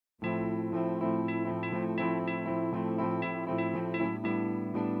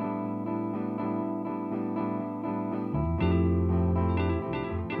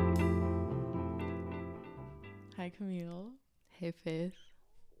Hey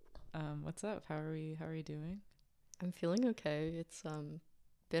Faith, What's up? How are you doing? I'm feeling okay. It's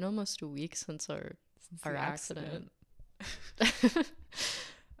been almost a week since our Since our the accident. accident.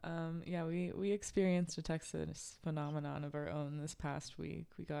 Yeah, we experienced a Texas phenomenon of our own this past week.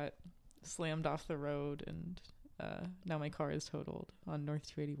 We got slammed off the road, and now my car is totaled on North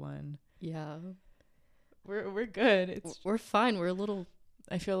 281. Yeah, We're good. we're fine. We're a little.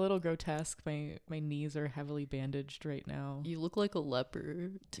 I feel a little grotesque. My knees are heavily bandaged right now. You look like a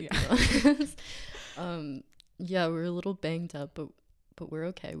leper, to be Yeah. honest. um, yeah, we're a little banged up, but we're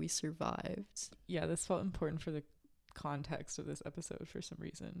okay. We survived. Yeah, this felt important for the context of this episode for some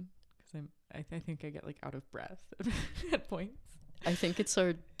reason because I think I get like out of breath at points. I think it's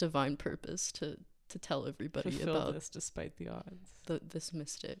our divine purpose to tell everybody Fulfill about this despite the odds. this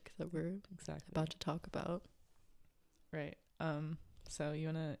mystic that we're Exactly. about to talk about. Right. So you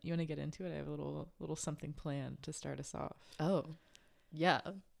wanna get into it? I have a little something planned to start us off. Oh, yeah.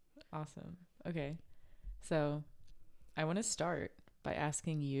 Awesome. Okay. So I want to start by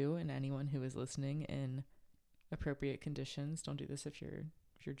asking you and anyone who is listening in appropriate conditions. Don't do this if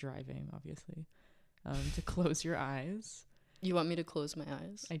you're driving, obviously. To close your eyes. You want me to close my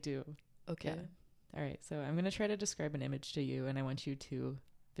eyes? I do. Okay. Yeah. All right. So I'm gonna try to describe an image to you, and I want you to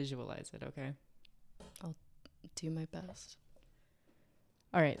visualize it. Okay. I'll do my best.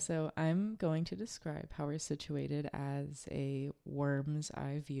 All right, so I'm going to describe how we're situated as a worm's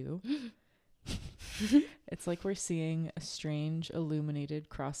eye view. It's like we're seeing a strange illuminated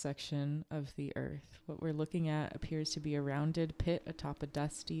cross-section of the earth. What we're looking at appears to be a rounded pit atop a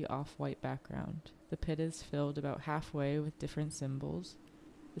dusty off-white background. The pit is filled about halfway with different symbols.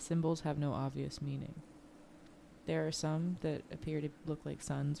 The symbols have no obvious meaning. There are some that appear to look like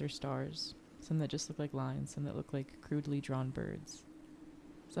suns or stars, some that just look like lines, some that look like crudely drawn birds.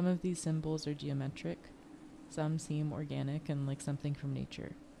 Some of these symbols are geometric, some seem organic and like something from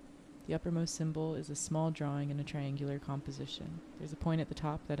nature. The uppermost symbol is a small drawing in a triangular composition. There's a point at the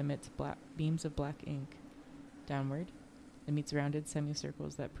top that emits black beams of black ink. Downward, it meets rounded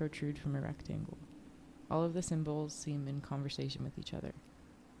semicircles that protrude from a rectangle. All of the symbols seem in conversation with each other.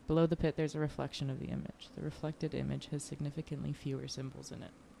 Below the pit, there's a reflection of the image. The reflected image has significantly fewer symbols in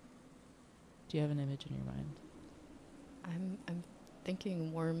it. Do you have an image in your mind? I'm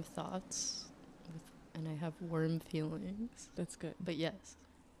thinking warm thoughts and I have warm feelings. That's good. But yes.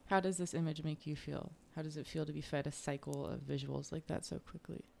 How does this image make you feel? How does it feel to be fed a cycle of visuals like that so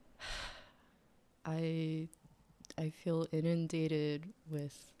quickly? I feel inundated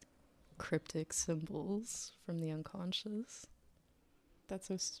with cryptic symbols from the unconscious. That's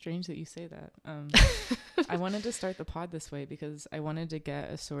so strange that you say that. I wanted to start the pod this way because I wanted to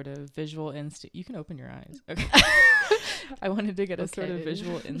get a sort of visual instinct. You can open your eyes. Okay. I wanted to get a sort of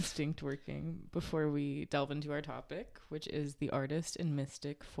visual instinct working before we delve into our topic, which is the artist and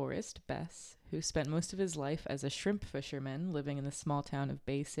mystic Forrest Bess, who spent most of his life as a shrimp fisherman living in the small town of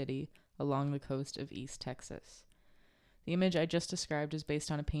Bay City along the coast of East Texas. The image I just described is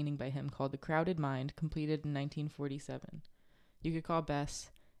based on a painting by him called The Crowded Mind, completed in 1947. You could call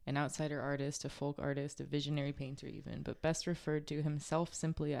Bess an outsider artist, a folk artist, a visionary painter even, but Bess referred to himself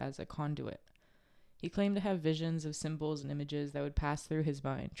simply as a conduit. He claimed to have visions of symbols and images that would pass through his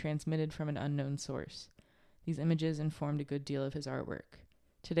mind, transmitted from an unknown source. These images informed a good deal of his artwork.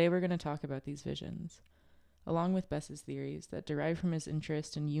 Today we're going to talk about these visions. Along with Bess's theories that derive from his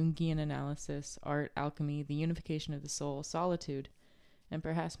interest in Jungian analysis, art, alchemy, the unification of the soul, solitude, and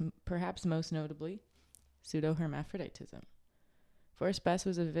perhaps most notably, pseudo-hermaphroditism. Forrest Bess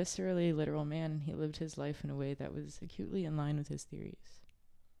was a viscerally literal man, and he lived his life in a way that was acutely in line with his theories.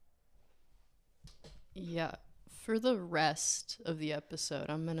 Yeah. For the rest of the episode,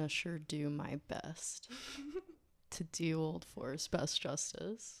 I'm gonna sure do my best to do old Forrest Bess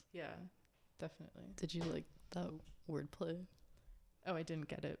justice. Yeah, definitely. Did you like that wordplay? Oh, I didn't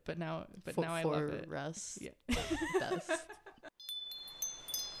get it, but now I love it. Forrest Yeah. Bess.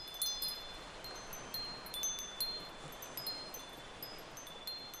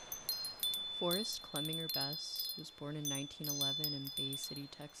 Forrest Clemminger Bess was born in 1911 in Bay City,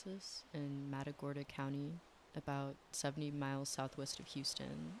 Texas, in Matagorda County, about 70 miles southwest of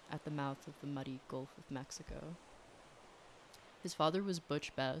Houston, at the mouth of the muddy Gulf of Mexico. His father was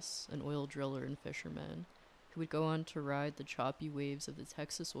Butch Bess, an oil driller and fisherman, who would go on to ride the choppy waves of the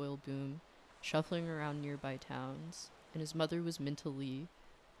Texas oil boom, shuffling around nearby towns, and his mother was Minta Lee,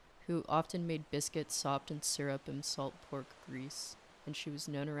 who often made biscuits sopped in syrup and salt pork grease, and she was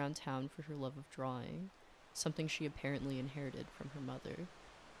known around town for her love of drawing, something she apparently inherited from her mother.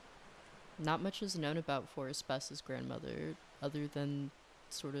 Not much is known about Forrest Bess's grandmother, other than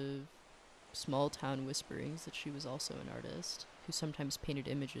sort of small town whisperings that she was also an artist, who sometimes painted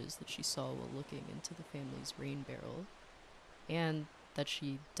images that she saw while looking into the family's rain barrel, and that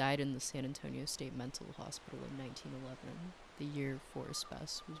she died in the San Antonio State Mental Hospital in 1911, the year Forrest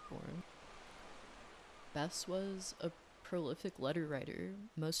Bess was born. Bess was a prolific letter writer.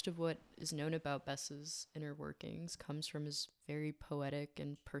 Most of what is known about Bess's inner workings comes from his very poetic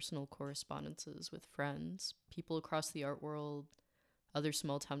and personal correspondences with friends, people across the art world, other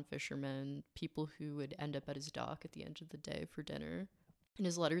small town fishermen, people who would end up at his dock at the end of the day for dinner. In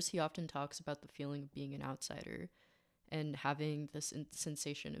his letters, he often talks about the feeling of being an outsider and having this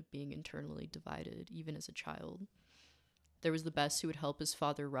sensation of being internally divided, even as a child. There was the Bess who would help his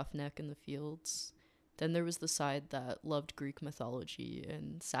father roughneck in the fields. Then there was the side that loved Greek mythology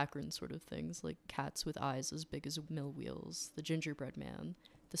and saccharine sort of things, like cats with eyes as big as mill wheels, the gingerbread man,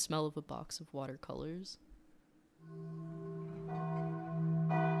 the smell of a box of watercolors.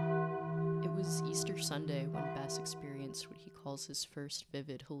 It was Easter Sunday when Bess experienced what he calls his first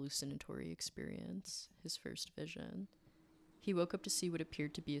vivid hallucinatory experience, his first vision. He woke up to see what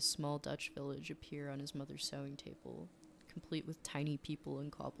appeared to be a small Dutch village appear on his mother's sewing table, complete with tiny people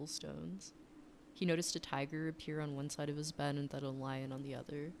and cobblestones. He noticed a tiger appear on one side of his bed and then a lion on the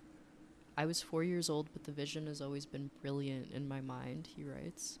other. I was 4 years old, but the vision has always been brilliant in my mind, he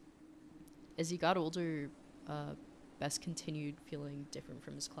writes. As he got older, Bess continued feeling different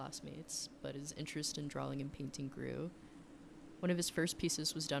from his classmates, but his interest in drawing and painting grew. One of his first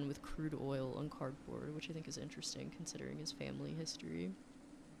pieces was done with crude oil on cardboard, which I think is interesting considering his family history.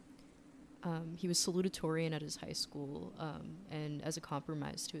 He was salutatorian at his high school, and as a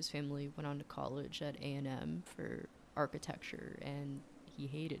compromise to his family, went on to college at A&M for architecture, and he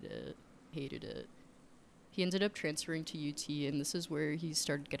hated it. He ended up transferring to UT, and this is where he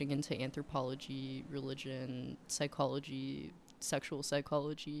started getting into anthropology, religion, psychology, sexual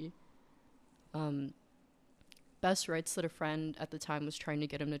psychology. Bess writes that a friend at the time was trying to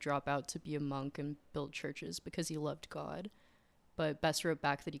get him to drop out to be a monk and build churches because he loved God. But Bess wrote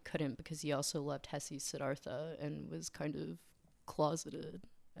back that he couldn't because he also loved Hessi's Siddhartha and was kind of closeted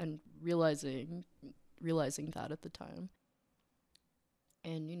and realizing that at the time.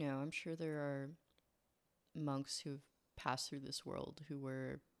 And, I'm sure there are monks who've passed through this world who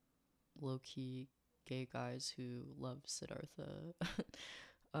were low-key gay guys who love Siddhartha.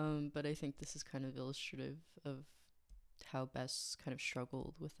 But I think this is kind of illustrative of how Bess kind of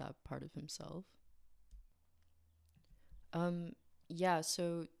struggled with that part of himself.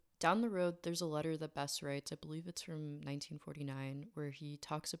 So down the road, there's a letter that Bess writes, I believe it's from 1949, where he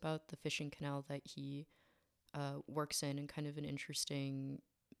talks about the fishing canal that he works in kind of an interesting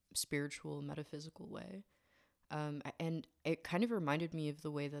spiritual, metaphysical way. And it kind of reminded me of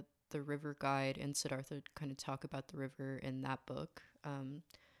the way that the river guide and Siddhartha kind of talk about the river in that book.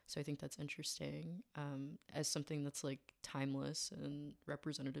 So I think that's interesting as something that's like timeless and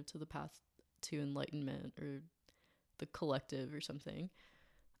representative to the path to enlightenment or the collective or something.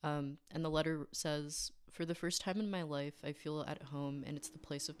 And the letter says, "For the first time in my life, I feel at home, and it's the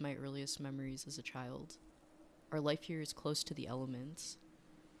place of my earliest memories as a child. Our life here is close to the elements.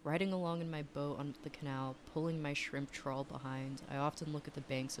 Riding along in my boat on the canal, pulling my shrimp trawl behind, I often look at the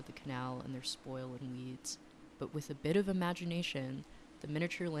banks of the canal and their spoil and weeds. But with a bit of imagination, the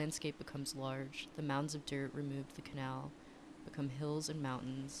miniature landscape becomes large, the mounds of dirt removed the canal, become hills and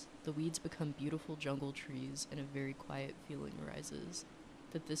mountains, the weeds become beautiful jungle trees, and a very quiet feeling arises.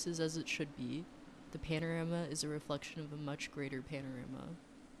 That this is as it should be. The panorama is a reflection of a much greater panorama.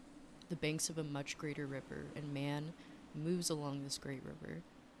 The banks of a much greater river, and man moves along this great river,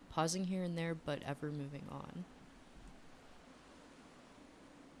 pausing here and there, but ever moving on."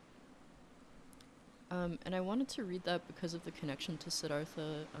 And I wanted to read that because of the connection to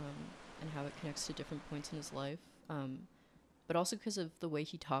Siddhartha and how it connects to different points in his life, but also because of the way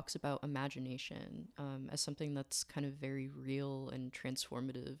he talks about imagination as something that's kind of very real and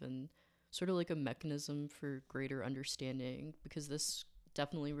transformative and sort of like a mechanism for greater understanding, because this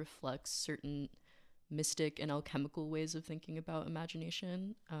definitely reflects certain mystic and alchemical ways of thinking about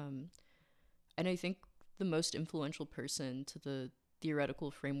imagination. And I think the most influential person to the theoretical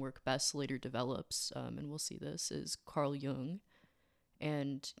framework Bess later develops, and we'll see this, is Carl Jung.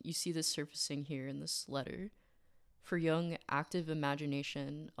 And you see this surfacing here in this letter. For Jung, active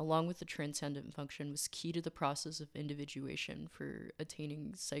imagination, along with the transcendent function, was key to the process of individuation for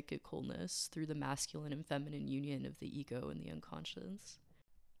attaining psychic wholeness through the masculine and feminine union of the ego and the unconscious.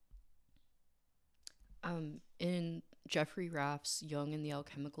 In Jeffrey Raff's Jung and the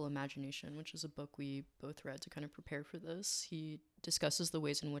Alchemical Imagination, which is a book we both read to kind of prepare for this, he discusses the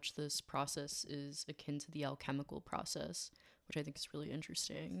ways in which this process is akin to the alchemical process, which I think is really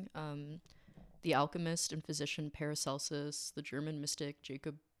interesting. The alchemist and physician Paracelsus, the German mystic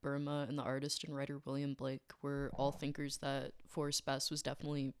Jacob Burma, and the artist and writer William Blake were all thinkers that Forrest Bess was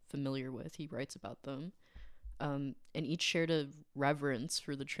definitely familiar with. He writes about them. And each shared a reverence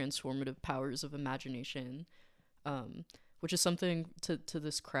for the transformative powers of imagination, which is something to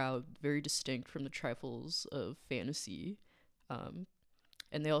this crowd very distinct from the trifles of fantasy. And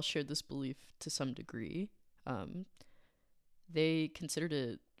they all shared this belief to some degree. They considered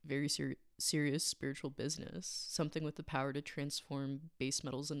it very serious spiritual business, something with the power to transform base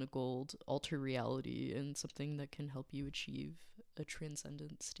metals into gold, alter reality, and something that can help you achieve a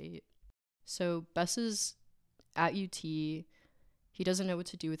transcendent state. So Bess is at UT. He doesn't know what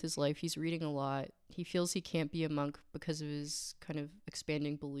to do with his life. He's reading a lot. He feels he can't be a monk because of his kind of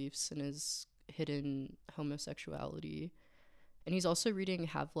expanding beliefs and his hidden homosexuality. And he's also reading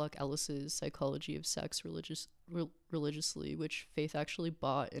Havelock Ellis's Psychology of Sex religiously, which Faith actually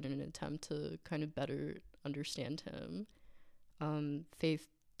bought in an attempt to kind of better understand him. Faith,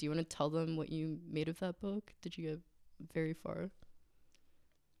 do you want to tell them what you made of that book? Did you get very far?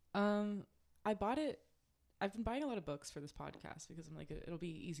 I bought it. I've been buying a lot of books for this podcast because I'm like, it'll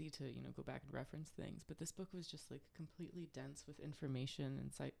be easy to, go back and reference things. But this book was just like completely dense with information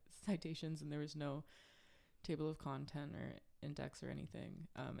and citations, and there was no table of content or index or anything.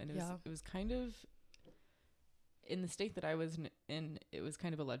 And it was kind of, in the state that I was in, it was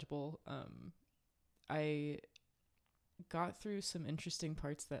kind of illegible. I got through some interesting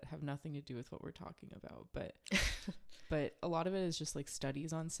parts that have nothing to do with what we're talking about, but a lot of it is just like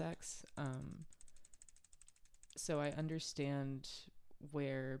studies on sex. So I understand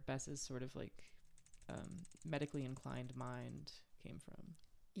where Bess's sort of like medically inclined mind came from.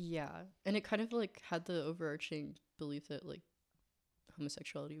 Yeah, and it kind of like had the overarching belief that like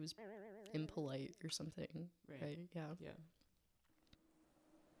homosexuality was impolite or something, right? Yeah.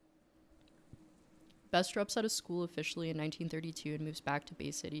 Bess drops out of school officially in 1932 and moves back to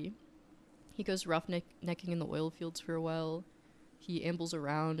Bay City. He goes roughnecking in the oil fields for a while. He ambles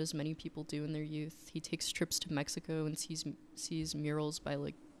around as many people do in their youth. He takes trips to Mexico and sees murals by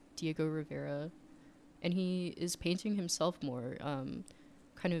like Diego Rivera, and he is painting himself more,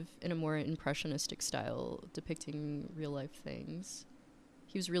 kind of in a more impressionistic style, depicting real life things.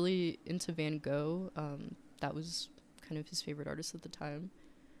 He was really into Van Gogh. That was kind of his favorite artist at the time.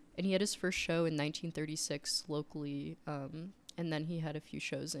 And he had his first show in 1936 locally, and then he had a few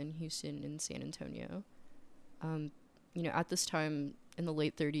shows in Houston and San Antonio. At this time in the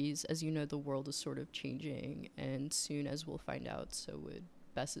late 30s, as you know, the world is sort of changing, and soon, as we'll find out, so would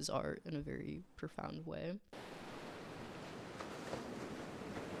Bess's art in a very profound way.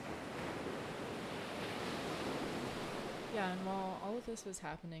 Yeah, and while all of this was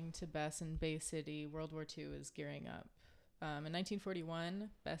happening to Bess in Bay City, World War II is gearing up. In 1941,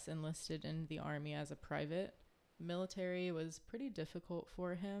 Bess enlisted in the army as a private. Military was pretty difficult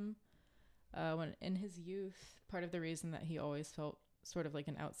for him. When in his youth, part of the reason that he always felt sort of like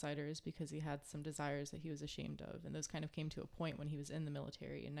an outsider is because he had some desires that he was ashamed of, and those kind of came to a point when he was in the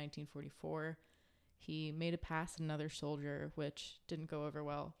military. In 1944, he made a pass at another soldier, which didn't go over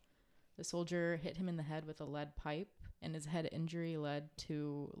well. The soldier hit him in the head with a lead pipe, and his head injury led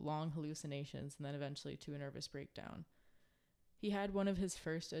to long hallucinations and then eventually to a nervous breakdown. He had one of his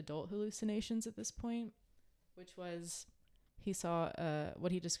first adult hallucinations at this point, which was he saw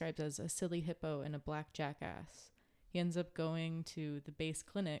what he describes as a silly hippo and a black jackass. He ends up going to the base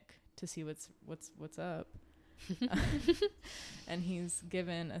clinic to see what's up, and he's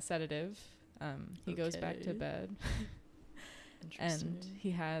given a sedative. He goes back to bed. And he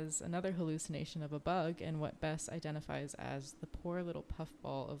has another hallucination of a bug and what Bess identifies as the poor little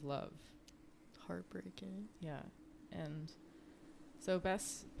puffball of love. Heartbreaking. Yeah. And so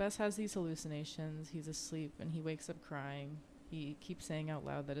Bess has these hallucinations. He's asleep and he wakes up crying. He keeps saying out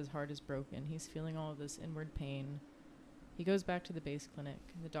loud that his heart is broken. He's feeling all of this inward pain. He goes back to the base clinic.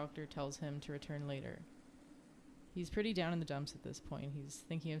 The doctor tells him to return later. He's pretty down in the dumps at this point. He's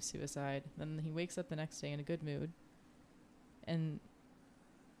thinking of suicide. Then he wakes up the next day in a good mood. And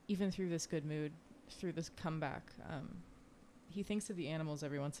even through this good mood, through this comeback, he thinks of the animals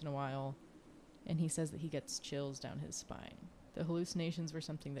every once in a while, and he says that he gets chills down his spine. The hallucinations were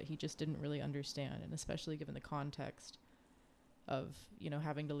something that he just didn't really understand, and especially given the context of,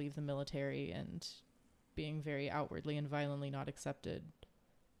 having to leave the military and being very outwardly and violently not accepted.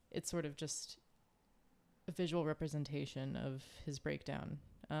 It's sort of just a visual representation of his breakdown.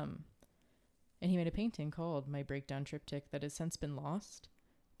 And he made a painting called My Breakdown Triptych that has since been lost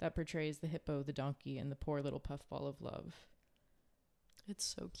that portrays the hippo, the donkey, and the poor little puffball of love. It's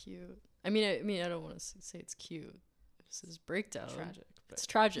so cute. I mean, I don't want to say it's cute. This is breakdown. Tragic. But. It's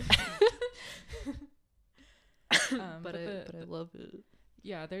tragic. But I love it.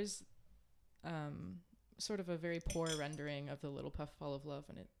 Yeah, there's sort of a very poor rendering of the little puffball of love,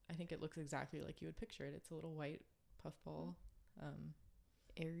 and I think it looks exactly like you would picture it. It's a little white puffball.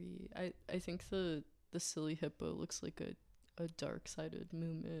 Airy. I think the silly hippo looks like a dark-sided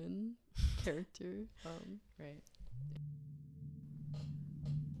Moomin character. Right.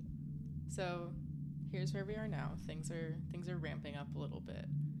 So here's where we are now. Things are ramping up a little bit.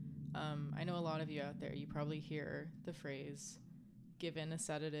 I know a lot of you out there, you probably hear the phrase, given a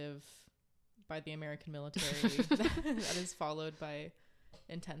sedative by the American military that is followed by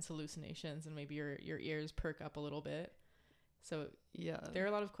intense hallucinations, and maybe your ears perk up a little bit. So yeah, there are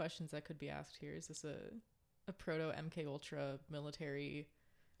a lot of questions that could be asked here. Is this a proto MK Ultra military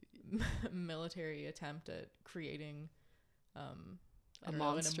attempt at creating a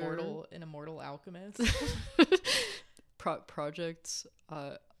monster, an immortal alchemist? Project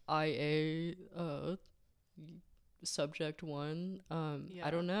IA Subject 1. Yeah.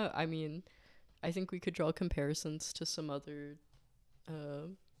 I don't know. I mean, I think we could draw comparisons to some other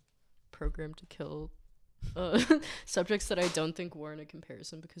program to kill subjects that I don't think warrant a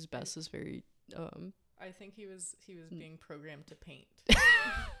comparison, because Bess is very I think he was being programmed to paint.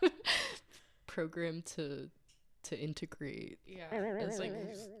 Programmed to integrate. Yeah. It's like,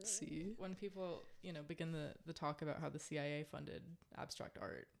 see, when people, begin the talk about how the CIA funded abstract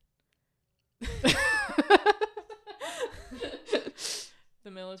art.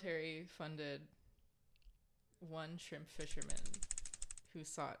 The military funded one shrimp fisherman who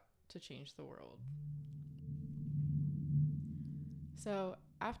sought to change the world. So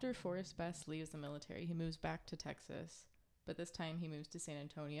after Forrest Bess leaves the military, he moves back to Texas, but this time he moves to San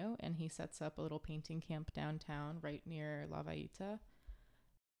Antonio, and he sets up a little painting camp downtown right near La Vallita.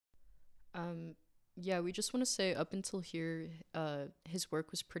 Yeah, we just want to say up until here, his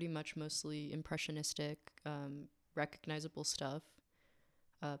work was pretty much mostly impressionistic, recognizable stuff,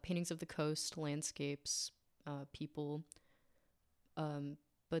 paintings of the coast, landscapes, people.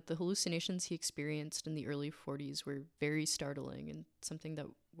 But the hallucinations he experienced in the early 40s were very startling, and something that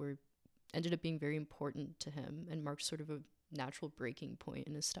ended up being very important to him and marked sort of a natural breaking point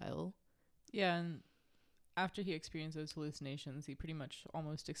in his style. Yeah, and after he experienced those hallucinations, he pretty much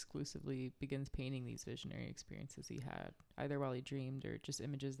almost exclusively begins painting these visionary experiences he had, either while he dreamed or just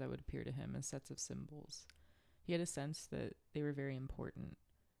images that would appear to him as sets of symbols. He had a sense that they were very important,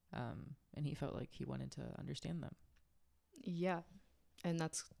 and he felt like he wanted to understand them. Yeah, and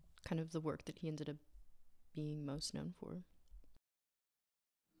that's kind of the work that he ended up being most known for.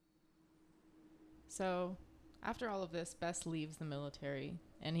 So, after all of this, Bess leaves the military,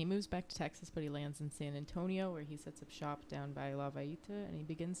 and he moves back to Texas, but he lands in San Antonio, where he sets up shop down by La Vallita, and he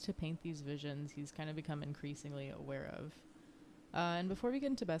begins to paint these visions he's kind of become increasingly aware of. And before we get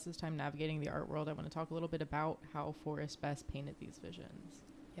into Bess's time navigating the art world, I want to talk a little bit about how Forrest Bess painted these visions.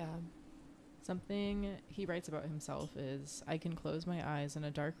 Yeah. Something he writes about himself is, I can close my eyes in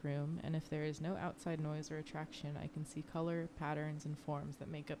a dark room, and if there is no outside noise or attraction, I can see color, patterns, and forms that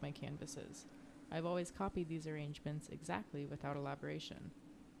make up my canvases. I've always copied these arrangements exactly without elaboration.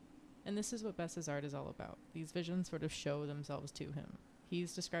 And this is what Bess's art is all about. These visions sort of show themselves to him.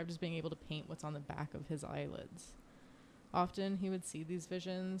 He's described as being able to paint what's on the back of his eyelids. Often he would see these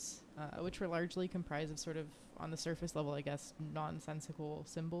visions, which were largely comprised of sort of, on the surface level, I guess, nonsensical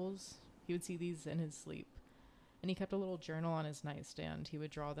symbols. He would see these in his sleep. And he kept a little journal on his nightstand he would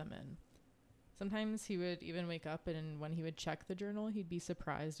draw them in. Sometimes he would even wake up, and when he would check the journal, he'd be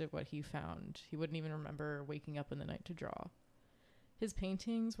surprised at what he found. He wouldn't even remember waking up in the night to draw. His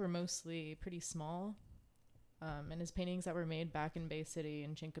paintings were mostly pretty small, and his paintings that were made back in Bay City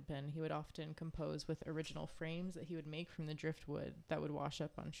and Chinkapin, he would often compose with original frames that he would make from the driftwood that would wash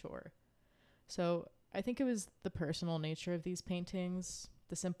up on shore. So I think it was the personal nature of these paintings,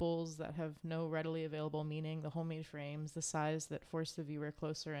 the simples that have no readily available meaning, the homemade frames, the size that forced the viewer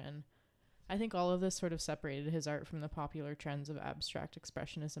closer in. I think all of this sort of separated his art from the popular trends of abstract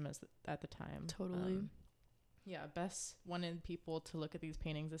expressionism at the time. Totally. Yeah, Bess wanted people to look at these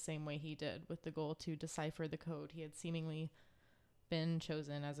paintings the same way he did, with the goal to decipher the code he had seemingly been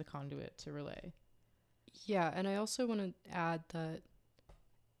chosen as a conduit to relay. Yeah, and I also want to add that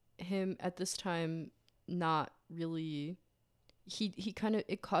him at this time not really... He kind of...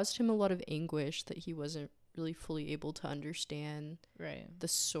 It caused him a lot of anguish that he wasn't really fully able to understand the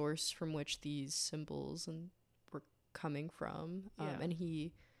source from which these symbols were coming from. And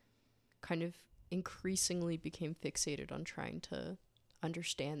he kind of increasingly became fixated on trying to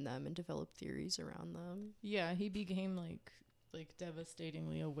understand them and develop theories around them. Yeah, he became like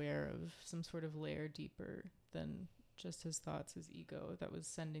devastatingly aware of some sort of layer deeper than just his thoughts, his ego that was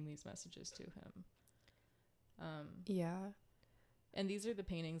sending these messages to him. Yeah. And these are the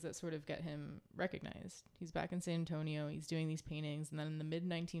paintings that sort of get him recognized. He's back in San Antonio. He's doing these paintings. And then in the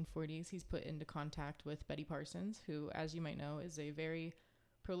mid-1940s, he's put into contact with Betty Parsons, who, as you might know, is a very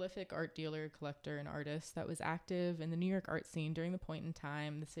prolific art dealer, collector, and artist that was active in the New York art scene during the point in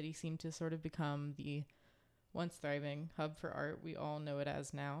time. The city seemed to sort of become the once thriving hub for art we all know it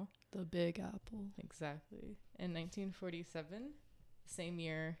as now. The Big Apple. Exactly. In 1947, the same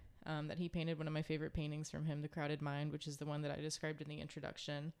year that he painted one of my favorite paintings from him, The Crowded Mind, which is the one that I described in the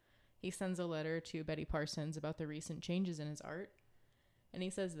introduction, he sends a letter to Betty Parsons about the recent changes in his art. And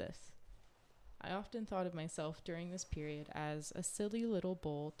he says this: "I often thought of myself during this period as a silly little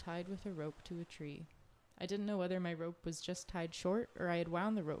bull tied with a rope to a tree. I didn't know whether my rope was just tied short or I had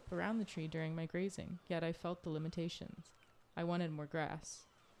wound the rope around the tree during my grazing, yet I felt the limitations. I wanted more grass.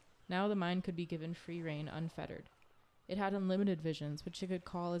 Now the mind could be given free rein unfettered. It had unlimited visions, which it could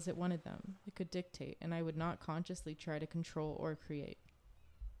call as it wanted them. It could dictate, and I would not consciously try to control or create."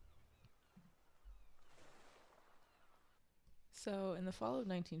 So, in the fall of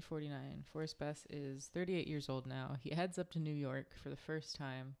 1949, Forrest Bess is 38 years old now. He heads up to New York for the first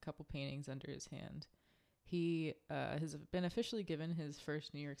time, a couple paintings under his hand. He has been officially given his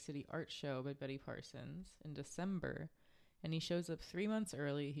first New York City art show by Betty Parsons in December, and he shows up 3 months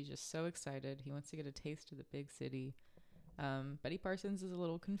early. He's just so excited. He wants to get a taste of the big city. Betty Parsons is a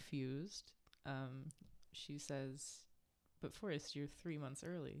little confused. She says, "But Forrest, you're 3 months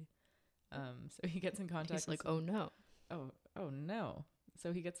early." So he gets in contact. He's like, "Oh no." Oh no.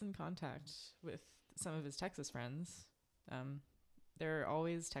 So he gets in contact with some of his Texas friends. There are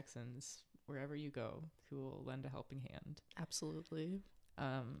always Texans wherever you go who will lend a helping hand. Absolutely.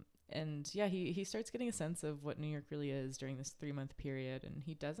 And yeah, he starts getting a sense of what New York really is during this 3-month period, and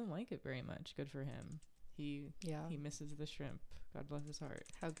he doesn't like it very much. Good for him. He misses the shrimp. God bless his heart.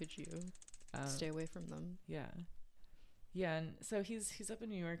 How could you stay away from them? Yeah, and so he's up in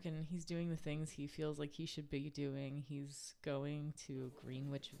New York, and he's doing the things he feels like he should be doing. He's going to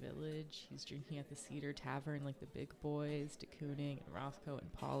Greenwich Village. He's drinking at the Cedar Tavern like the big boys, de Kooning and Rothko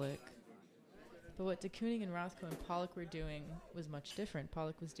and Pollock. But what de Kooning and Rothko and Pollock were doing was much different.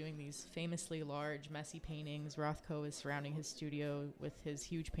 Pollock was doing these famously large, messy paintings. Rothko was surrounding his studio with his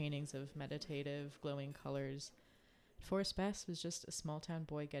huge paintings of meditative, glowing colors. Forrest Bess was just a small-town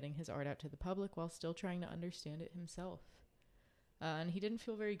boy getting his art out to the public while still trying to understand it himself. And he didn't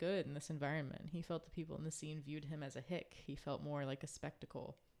feel very good in this environment. He felt the people in the scene viewed him as a hick. He felt more like a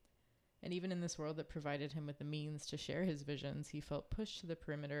spectacle. And even in this world that provided him with the means to share his visions, he felt pushed to the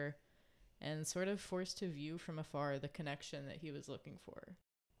perimeter and sort of forced to view from afar the connection that he was looking for.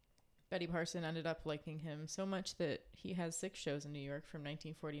 Betty Parsons ended up liking him so much that he has 6 shows in New York from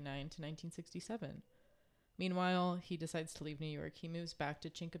 1949 to 1967. Meanwhile, he decides to leave New York. He moves back to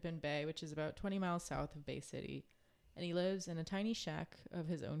Chinkapin Bay, which is about 20 miles south of Bay City. And he lives in a tiny shack of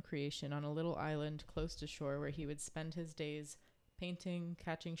his own creation on a little island close to shore where he would spend his days painting,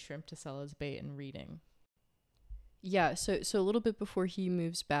 catching shrimp to sell as bait, and reading. Yeah, so a little bit before he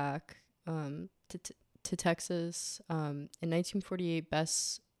moves back to Texas, in 1948,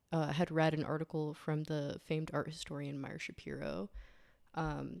 Bess had read an article from the famed art historian Meyer Shapiro,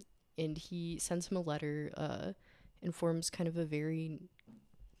 and he sends him a letter and forms kind of a very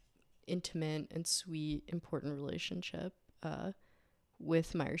intimate and sweet, important relationship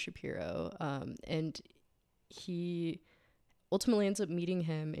with Meyer Shapiro, and he ultimately ends up meeting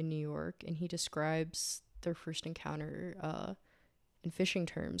him in New York, and he describes their first encounter in fishing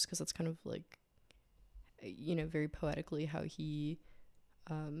terms, because that's kind of like, very poetically how he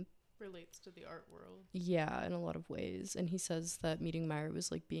relates to the art world. Yeah, in a lot of ways. And he says that meeting Meyer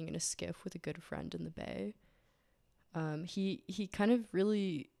was like being in a skiff with a good friend in the bay. He kind of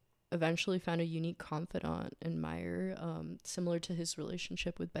really eventually found a unique confidant in Meyer, similar to his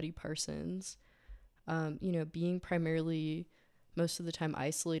relationship with Betty Parsons. Being primarily most of the time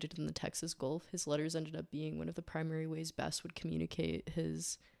isolated in the Texas Gulf, his letters ended up being one of the primary ways Bess would communicate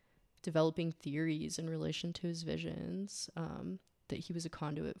his developing theories in relation to his visions that he was a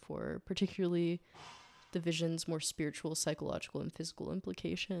conduit for, particularly the vision's more spiritual, psychological, and physical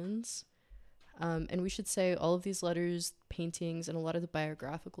implications. And we should say all of these letters, paintings, and a lot of the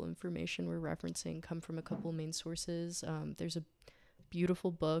biographical information we're referencing come from a couple main sources. There's a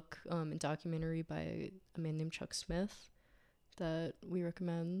beautiful book and documentary by a man named Chuck Smith that we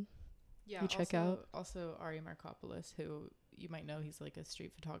recommend you check out. Also Ari Markopoulos, who you might know, he's like a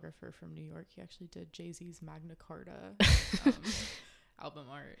street photographer from New York. He actually did Jay-Z's Magna Carta album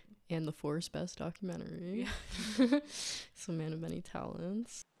art. And the Forrest Bess documentary. Yeah. He's a man of many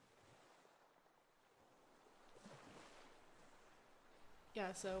talents.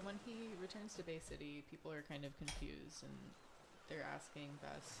 Yeah, so when he returns to Bay City, people are kind of confused and they're asking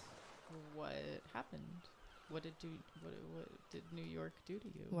Bess what happened. What did New York do to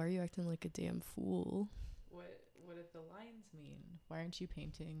you? Why are you acting like a damn fool? What did the lines mean? Why aren't you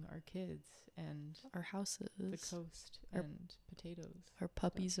painting our kids and Our houses, the coast and potatoes? our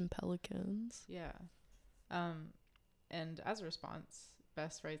puppies and pelicans. Yeah. And as a response,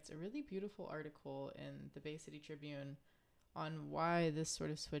 Bess writes a really beautiful article in the Bay City Tribune on why this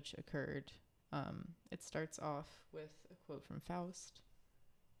sort of switch occurred. It starts off with a quote from Faust.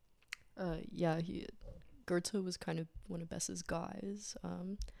 Goethe was kind of one of Bess's guys.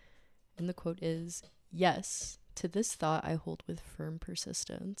 And the quote is, "Yes, to this thought I hold with firm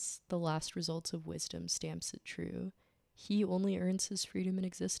persistence. The last results of wisdom stamps it true. He only earns his freedom in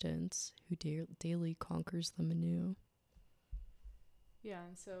existence, who daily conquers them anew." Yeah,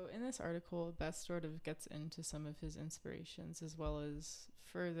 and so in this article, Bess sort of gets into some of his inspirations as well as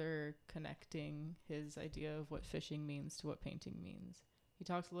further connecting his idea of what fishing means to what painting means. He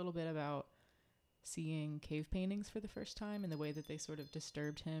talks a little bit about seeing cave paintings for the first time and the way that they sort of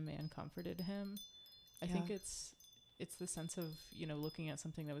disturbed him and comforted him. I think it's the sense of, looking at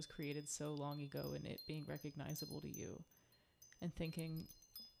something that was created so long ago and it being recognizable to you and thinking,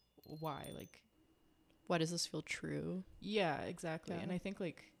 why? Like, why does this feel true? Yeah, exactly. Yeah. And I think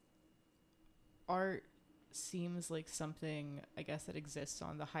art seems like something, I guess, that exists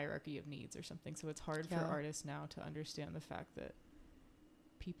on the hierarchy of needs or something. So it's hard for artists now to understand the fact that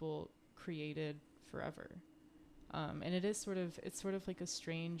people created forever. And it's sort of like a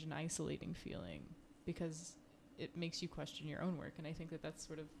strange and isolating feeling because it makes you question your own work. And I think that that's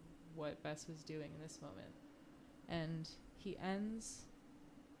sort of what Bess was doing in this moment. And he ends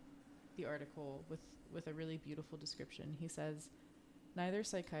the article with a really beautiful description. He says, "Neither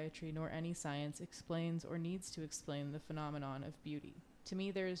psychiatry nor any science explains or needs to explain the phenomenon of beauty. To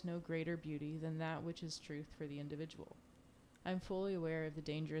me, there is no greater beauty than that which is truth for the individual. I am fully aware of the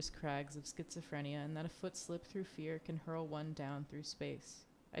dangerous crags of schizophrenia and that a foot slip through fear can hurl one down through space.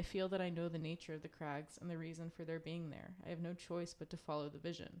 I feel that I know the nature of the crags and the reason for their being there. I have no choice but to follow the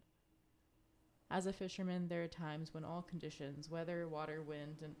vision. As a fisherman, there are times when all conditions, weather, water,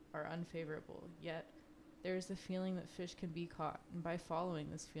 wind, are unfavorable, yet there is the feeling that fish can be caught, and by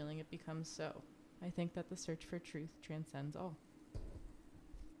following this feeling it becomes so. I think that the search for truth transcends all."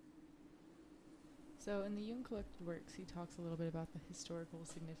 So in the Jung collected works, he talks a little bit about the historical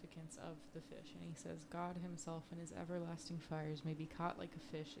significance of the fish, and he says, "God himself in his everlasting fires may be caught like a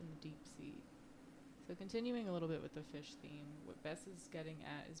fish in the deep sea." So continuing a little bit with the fish theme, what Bess is getting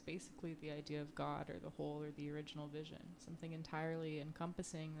at is basically the idea of God or the whole or the original vision, something entirely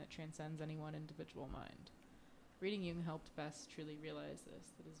encompassing that transcends any one individual mind. Reading Jung helped Bess truly realize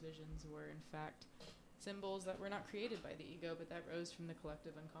this, that his visions were in fact symbols that were not created by the ego, but that rose from the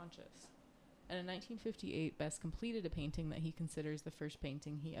collective unconscious. And in 1958, Bess completed a painting that he considers the first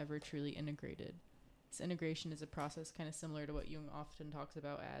painting he ever truly integrated. This integration is a process kind of similar to what Jung often talks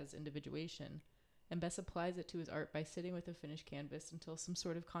about as individuation, and Bess applies it to his art by sitting with a finished canvas until some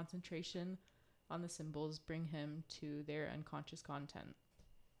sort of concentration on the symbols bring him to their unconscious content.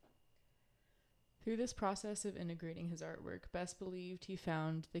 Through this process of integrating his artwork, Bess believed he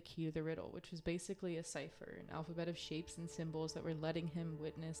found the key to the riddle, which was basically a cipher, an alphabet of shapes and symbols that were letting him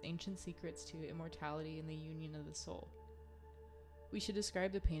witness ancient secrets to immortality and the union of the soul. We should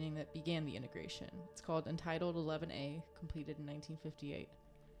describe the painting that began the integration. It's called Entitled 11A, completed in 1958.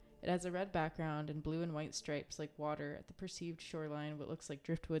 It has a red background and blue and white stripes like water at the perceived shoreline, what looks like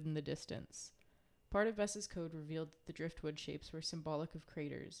driftwood in the distance. Part of Bess's code revealed that the driftwood shapes were symbolic of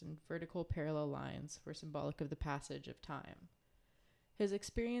craters and vertical parallel lines were symbolic of the passage of time. His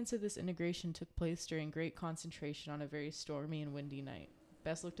experience of this integration took place during great concentration on a very stormy and windy night.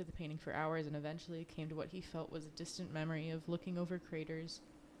 Bess looked at the painting for hours and eventually came to what he felt was a distant memory of looking over craters,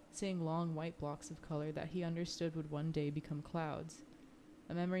 seeing long white blocks of color that he understood would one day become clouds.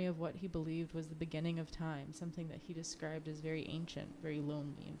 A memory of what he believed was the beginning of time, something that he described as very ancient, very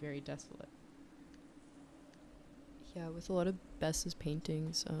lonely, and very desolate. Yeah, with a lot of Bess's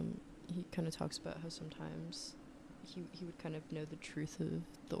paintings, he kind of talks about how sometimes he would kind of know the truth of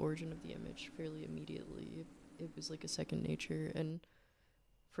the origin of the image fairly immediately. It was like a second nature, and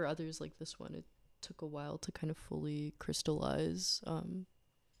for others like this one, it took a while to kind of fully crystallize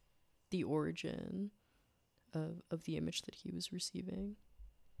the origin of the image that he was receiving.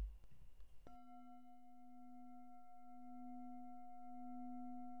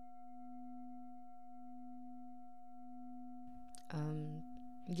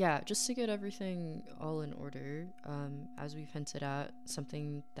 Yeah, just to get everything all in order, as we've hinted at,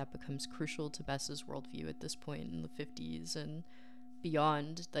 something that becomes crucial to Bess's worldview at this point in the 50s and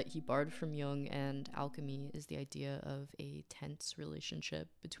beyond that he borrowed from Jung and alchemy is the idea of a tense relationship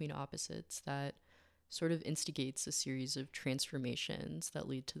between opposites that sort of instigates a series of transformations that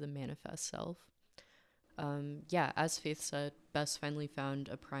lead to the manifest self. Yeah, as Faith said, Bess finally found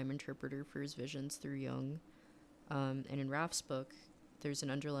a prime interpreter for his visions through Jung. And in Raff's book, there's an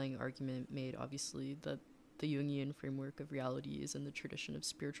underlying argument made, obviously, that the Jungian framework of reality is in the tradition of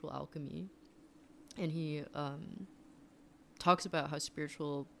spiritual alchemy. And he talks about how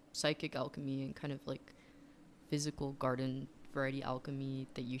spiritual psychic alchemy and kind of like physical garden variety alchemy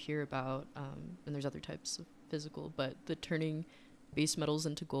that you hear about, and there's other types of physical, but the turning base metals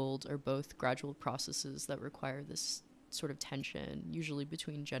into gold are both gradual processes that require this sort of tension, usually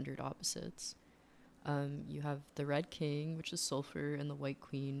between gendered opposites. You have the red king, which is sulfur, and the white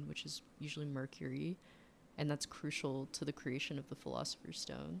queen, which is usually mercury, and that's crucial to the creation of the philosopher's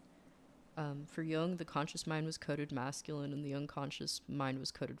stone. For Jung, the conscious mind was coded masculine and the unconscious mind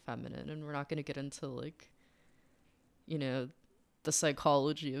was coded feminine, and we're not going to get into like, you know, the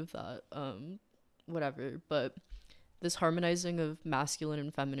psychology of that, whatever, but this harmonizing of masculine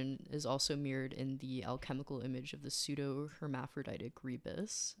and feminine is also mirrored in the alchemical image of the pseudo-hermaphroditic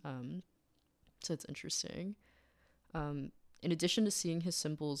rebus. So it's interesting. In addition to seeing his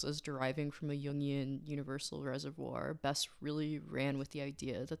symbols as deriving from a Jungian universal reservoir, Bess really ran with the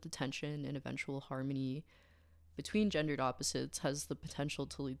idea that the tension and eventual harmony between gendered opposites has the potential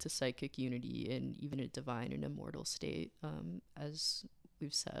to lead to psychic unity and even a divine and immortal state, as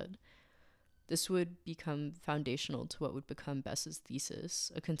we've said. This would become foundational to what would become Bess's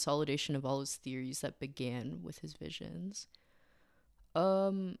thesis, a consolidation of all his theories that began with his visions.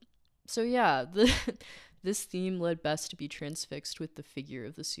 So yeah, this theme led Bess to be transfixed with the figure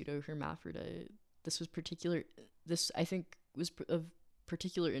of the pseudo-hermaphrodite. This I think was of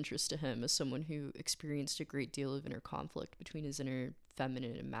particular interest to him as someone who experienced a great deal of inner conflict between his inner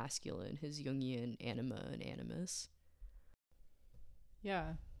feminine and masculine, his Jungian anima and animus.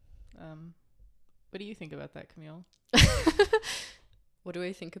 Yeah. What do you think about that, Camille? What do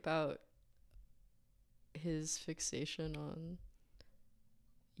I think about his fixation on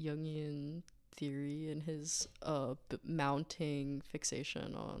Jungian theory and his mounting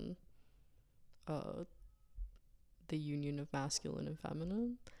fixation on the union of masculine and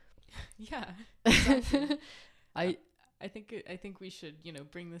feminine? Yeah, exactly. I think we should,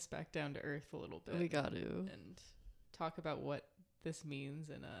 bring this back down to earth a little bit. We got to and talk about what this means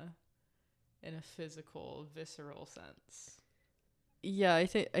in a physical, visceral sense. Yeah, I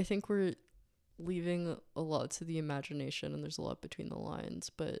think we're leaving a lot to the imagination, and there's a lot between the lines,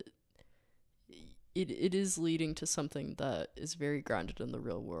 but it is leading to something that is very grounded in the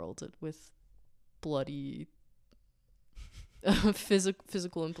real world with bloody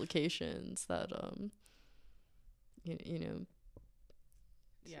physical implications that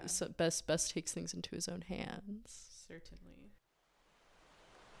Yeah. So Bess takes things into his own hands. Certainly.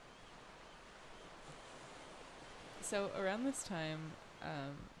 So around this time,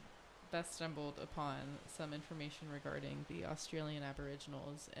 Bess stumbled upon some information regarding the Australian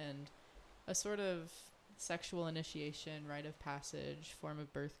Aboriginals and a sort of sexual initiation, rite of passage, form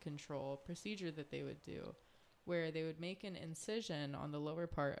of birth control procedure that they would do, where they would make an incision on the lower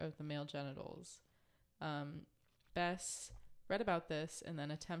part of the male genitals. Bess read about this and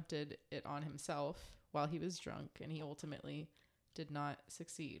then attempted it on himself while he was drunk, and he ultimately did not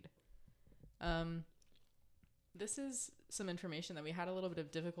succeed. This is some information that we had a little bit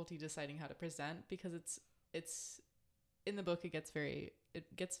of difficulty deciding how to present, because it's in the book it gets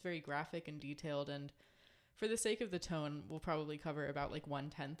very graphic and detailed, and for the sake of the tone, we'll probably cover about like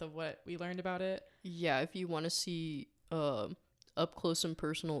 1/10 of what we learned about it. Yeah, if you want to see up close and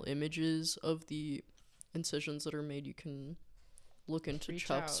personal images of the incisions that are made, you can look into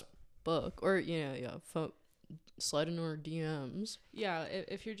Chuck's book, or slide in our DMs. Yeah,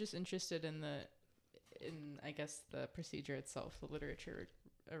 if you're just interested in I guess the procedure itself, the literature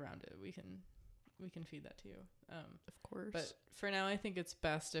around it, we can feed that to you. Of course. But for now, I think it's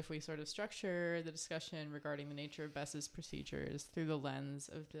best if we sort of structure the discussion regarding the nature of Bess's procedures through the lens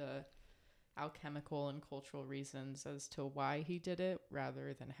of the alchemical and cultural reasons as to why he did it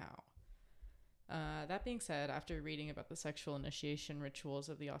rather than how. That being said, after reading about the sexual initiation rituals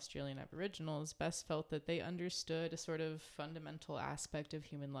of the Australian Aboriginals, Bess felt that they understood a sort of fundamental aspect of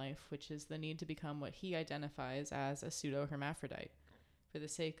human life, which is the need to become what he identifies as a pseudo-hermaphrodite, for the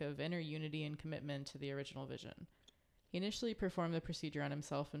sake of inner unity and commitment to the original vision. He initially performed the procedure on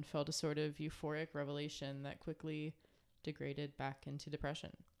himself and felt a sort of euphoric revelation that quickly degraded back into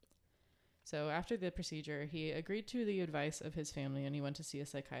depression. So after the procedure, he agreed to the advice of his family and he went to see a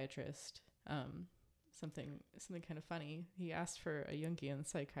psychiatrist. something kind of funny. He asked for a Jungian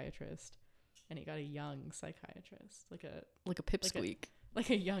psychiatrist, and he got a young psychiatrist, like a pipsqueak, like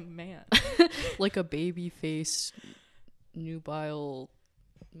a young man, like a baby-faced, nubile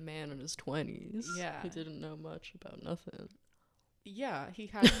man in his 20s. Yeah, he didn't know much about nothing. Yeah, he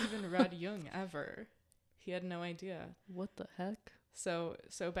hadn't even read Jung ever. He had no idea. What the heck? So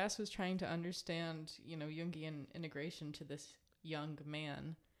Bess was trying to understand, Jungian integration to this young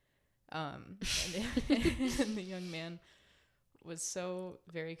man. And the young man was so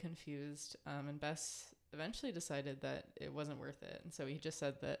very confused. And Bess eventually decided that it wasn't worth it. And so he just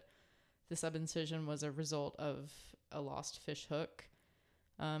said that the subincision was a result of a lost fish hook.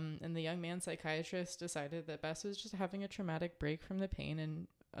 And the young man psychiatrist decided that Bess was just having a traumatic break from the pain and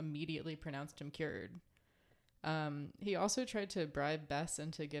immediately pronounced him cured. He also tried to bribe Bess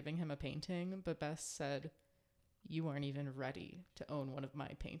into giving him a painting, but Bess said, "You aren't even ready to own one of my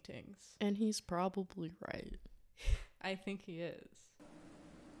paintings." And he's probably right. I think he is.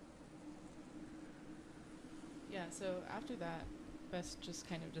 Yeah, so after that, Bess just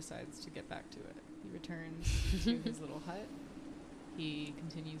kind of decides to get back to it. He returns to his little hut. He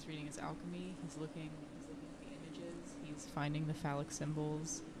continues reading his alchemy. He's looking at the images. He's finding the phallic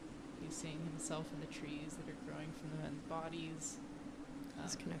symbols. He's seeing himself in the trees that are growing from the men's bodies.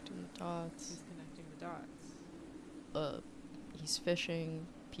 He's connecting the dots. He's fishing.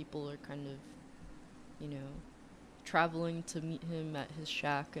 People are kind of, traveling to meet him at his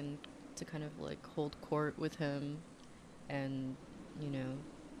shack and to kind of like hold court with him and,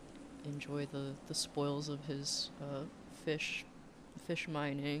 enjoy the spoils of his fish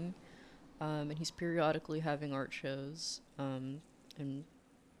mining. And he's periodically having art shows and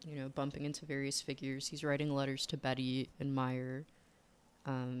bumping into various figures. He's writing letters to Betty and Meyer.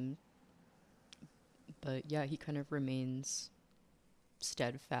 But yeah, he kind of remains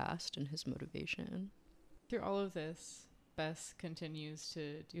steadfast in his motivation. Through all of this, Bess continues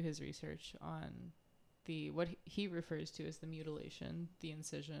to do his research on what he refers to as the mutilation, the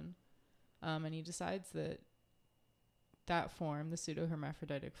incision. And he decides that form, the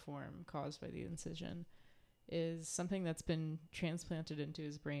pseudo-hermaphroditic form caused by the incision, is something that's been transplanted into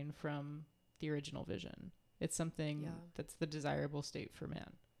his brain from the original vision. It's something that's the desirable state for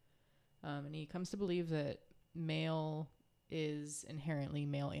man. And he comes to believe that male is inherently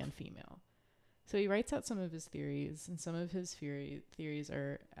male and female. So he writes out some of his theories, and some of his theories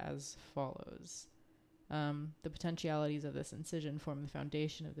are as follows. The potentialities of this incision form the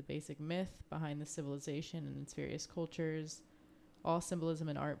foundation of the basic myth behind the civilization and its various cultures. All symbolism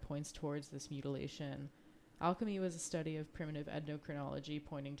in art points towards this mutilation. Alchemy was a study of primitive ethnochronology,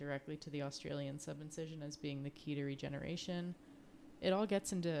 pointing directly to the Australian subincision as being the key to regeneration. It all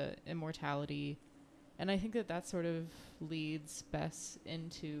gets into immortality, and I think that sort of leads Bess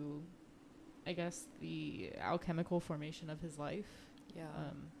into, I guess, the alchemical formation of his life.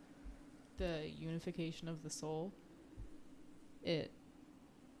 Yeah. The unification of the soul. It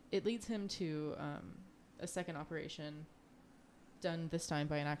leads him to a second operation, done this time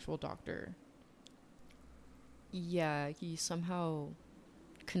by an actual doctor. Yeah, he somehow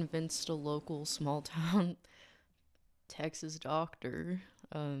convinced a local small town Texas doctor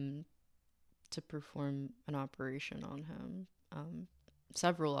to perform an operation on him.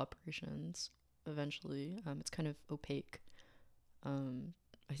 Several operations eventually. It's kind of opaque.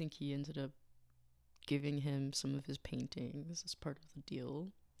 I think he ended up giving him some of his paintings as part of the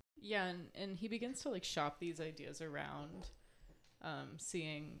deal. Yeah, and he begins to like shop these ideas around,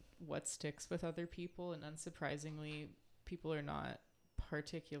 seeing what sticks with other people, and unsurprisingly, people are not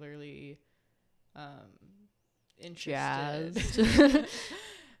particularly interested. Jazzed.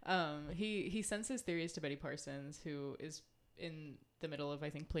 He sends his theories to Betty Parsons, who is in the middle of, I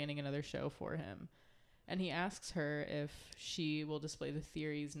think, planning another show for him. And he asks her if she will display the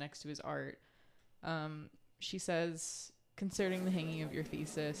theories next to his art. She says, "Concerning the hanging of your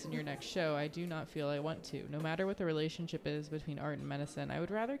thesis in your next show, I do not feel I want to. No matter what the relationship is between art and medicine, I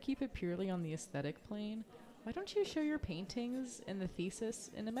would rather keep it purely on the aesthetic plane. Why don't you show your paintings in the thesis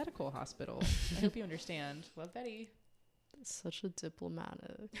in a medical hospital? I hope you understand. Love, Betty." Such a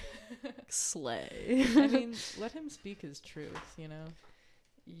diplomatic slay. I mean, let him speak his truth,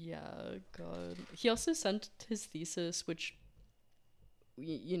 Yeah, God. He also sent his thesis, which,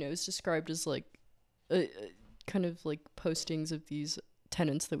 is described as like kind of like postings of these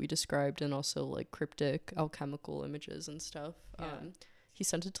tenets that we described, and also like cryptic alchemical images and stuff. Yeah. He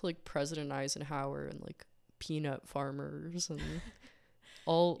sent it to like President Eisenhower and like peanut farmers and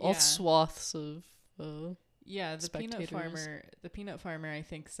all swaths of the spectators. peanut farmer I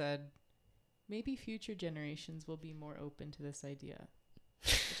think said, maybe future generations will be more open to this idea.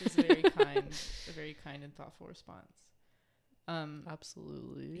 which is a very kind and thoughtful response.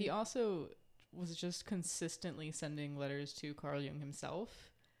 Absolutely. He also was just consistently sending letters to Carl Jung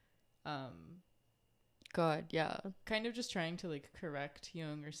himself. God, yeah. Kind of just trying to like correct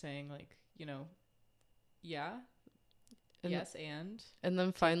Jung or saying like, yeah, And yes, and then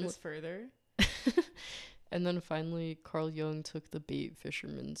take finally this further. and then finally Carl Jung took the bait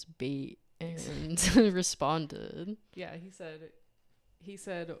fisherman's bait and responded. Yeah, he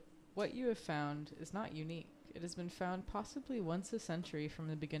said, "What you have found is not unique. It has been found possibly once a century from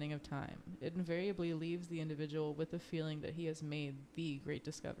the beginning of time. It invariably leaves the individual with the feeling that he has made the great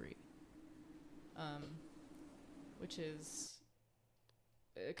discovery." Which is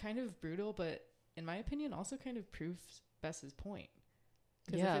kind of brutal, but in my opinion also kind of proves Bess's point.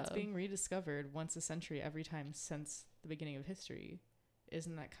 Because if it's being rediscovered once a century every time since the beginning of history,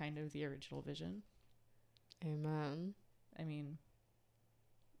 isn't that kind of the original vision? Amen. I mean,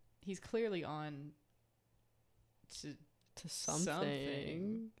 he's clearly on to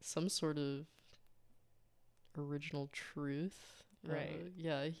something. Some sort of original truth. Right.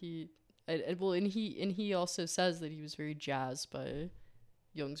 Yeah, he also says that he was very jazzed by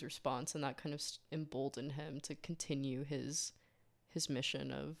Jung's response, and that kind of emboldened him to continue his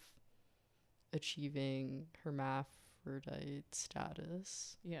mission of achieving hermaphrodite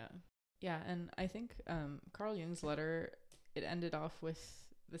status. Yeah, and I think Carl Jung's letter, it ended off with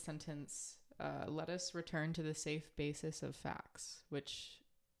the sentence, "Let us return to the safe basis of facts," which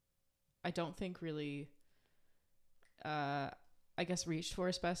I don't think really, I guess, reached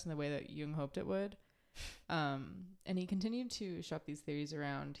Forrest Bess in the way that Jung hoped it would. And he continued to shop these theories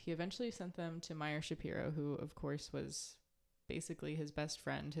around. He eventually sent them to Meyer Shapiro, who, of course, was basically his best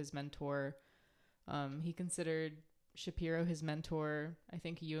friend, his mentor. He considered Shapiro his mentor, I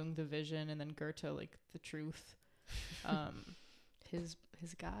think Jung the vision, and then Goethe like the truth. His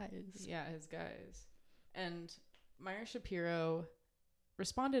guys. Yeah, his guys. And Meyer Shapiro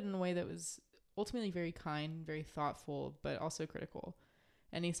responded in a way that was ultimately very kind, very thoughtful, but also critical.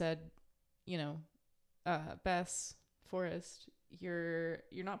 And he said, Bess, Forrest, you're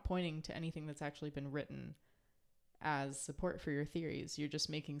not pointing to anything that's actually been written as support for your theories. You're just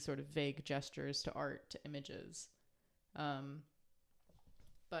making sort of vague gestures to art, to images.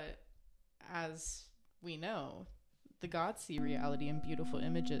 But as we know, the gods see reality in beautiful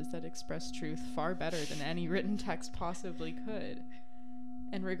images that express truth far better than any written text possibly could.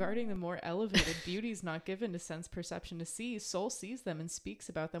 And regarding the more elevated beauties not given to sense perception to see, soul sees them and speaks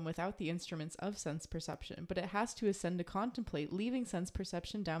about them without the instruments of sense perception, but it has to ascend to contemplate, leaving sense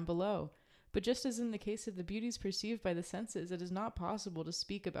perception down below. But just as in the case of the beauties perceived by the senses, it is not possible to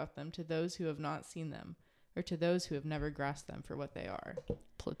speak about them to those who have not seen them, or to those who have never grasped them for what they are.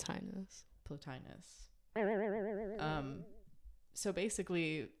 Plotinus. So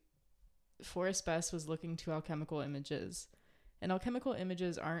basically, Forrest Bess was looking to alchemical images. And alchemical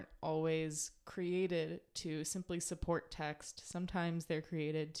images aren't always created to simply support text. Sometimes they're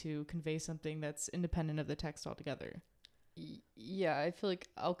created to convey something that's independent of the text altogether. Yeah, I feel like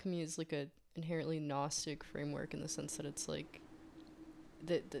alchemy is like a inherently Gnostic framework in the sense that it's like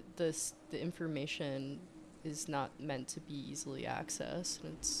the information is not meant to be easily accessed,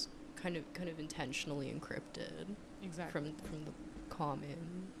 and it's kind of intentionally encrypted. Exactly. From the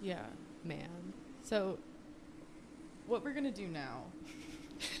common man. So what we're going to do now,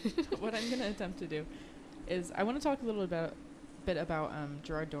 what I'm going to attempt to do, is I want to talk a little bit about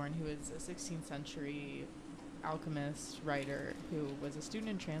Gerard Dorn, who is a 16th century alchemist, writer, who was a student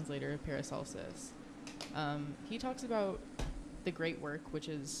and translator of Paracelsus. He talks about the great work, which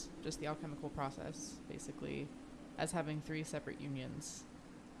is just the alchemical process, basically, as having three separate unions.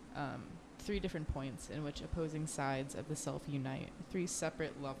 Three different points in which opposing sides of the self unite, three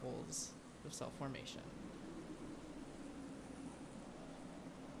separate levels of self-formation.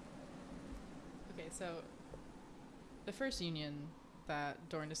 Okay, so the first union that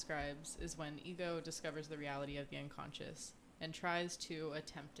Dorn describes is when ego discovers the reality of the unconscious and tries to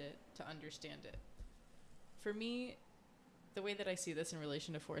attempt to understand it. For me, the way that I see this in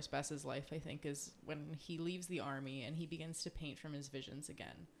relation to Forrest Bess's life, I think, is when he leaves the army and he begins to paint from his visions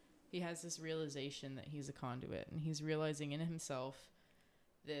again. He has this realization that he's a conduit, and he's realizing in himself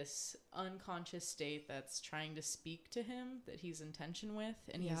this unconscious state that's trying to speak to him, that he's in tension with,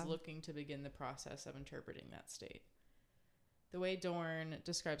 and he's looking to begin the process of interpreting that state. The way Dorn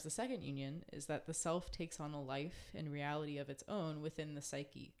describes the second union is that the self takes on a life and reality of its own within the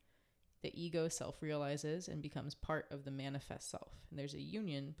psyche. The ego self-realizes and becomes part of the manifest self, and there's a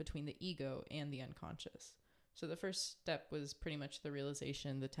union between the ego and the unconscious. So the first step was pretty much the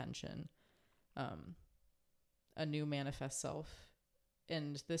realization, the tension, a new manifest self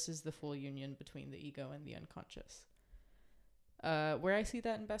And this is the full union between the ego and the unconscious. Where I see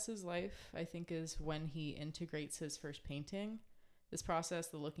that in Bess's life, I think, is when he integrates his first painting. This process,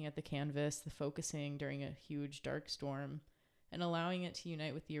 the looking at the canvas, the focusing during a huge dark storm, and allowing it to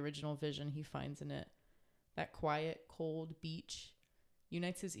unite with the original vision he finds in it. That quiet, cold beach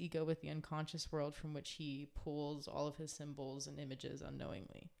unites his ego with the unconscious world from which he pulls all of his symbols and images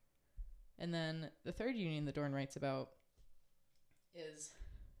unknowingly. And then the third union that Dorn writes about is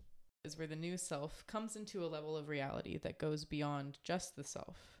where the new self comes into a level of reality that goes beyond just the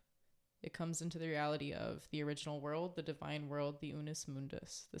self. It comes into the reality of the original world, the divine world, the unus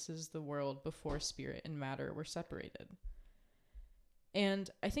mundus. This is the world before spirit and matter were separated. And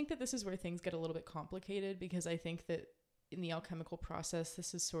I think that this is where things get a little bit complicated, because I think that in the alchemical process,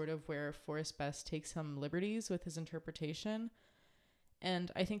 this is sort of where Forrest Bess takes some liberties with his interpretation.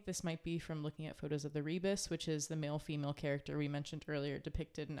 And I think this might be from looking at photos of the rebus, which is the male-female character we mentioned earlier,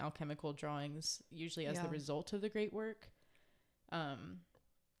 depicted in alchemical drawings, usually as the result of the great work. And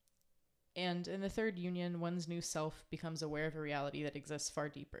in the third union, one's new self becomes aware of a reality that exists far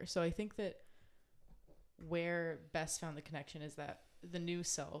deeper. So I think that where Bess found the connection is that the new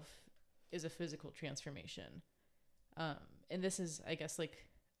self is a physical transformation. And this is, I guess, like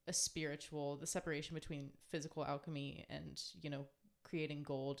a spiritual, the separation between physical alchemy and, creating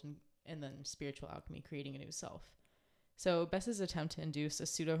gold, and then spiritual alchemy, creating a new self. So Bess's attempt to induce a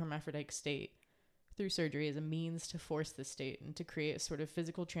pseudo-hermaphroditic state through surgery is a means to force this state and to create a sort of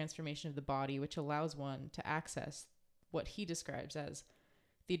physical transformation of the body, which allows one to access what he describes as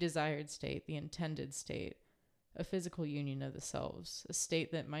the desired state, the intended state, a physical union of the selves, a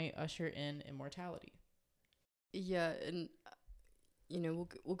state that might usher in immortality. Yeah, and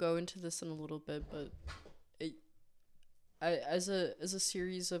we'll go into this in a little bit, but as a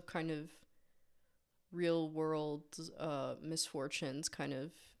series of kind of real world misfortunes kind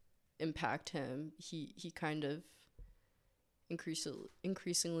of impact him, he kind of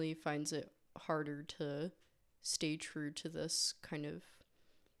increasingly finds it harder to stay true to this kind of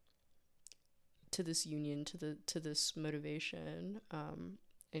to this union, to this motivation, and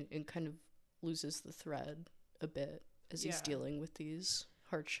kind of loses the thread a bit as he's dealing with these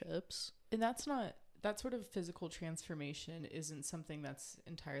hardships. And that sort of physical transformation isn't something that's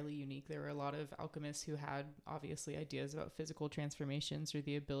entirely unique. There were a lot of alchemists who had obviously ideas about physical transformations or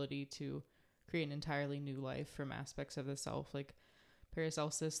the ability to create an entirely new life from aspects of the self. Like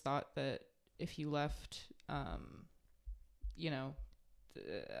Paracelsus thought that if you left,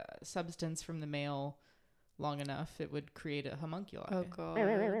 the substance from the male long enough, it would create a homunculi. Oh god.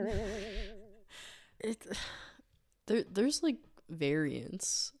 There's like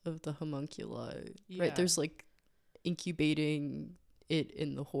variants of the homunculi, right? There's like incubating it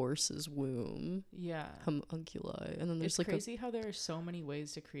in the horse's womb, homunculi, and then there's it's crazy how there are so many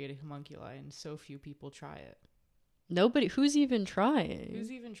ways to create a homunculi and so few people try it. Who's even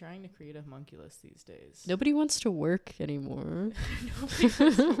trying to create a homunculus these days? Nobody wants to work anymore. Nobody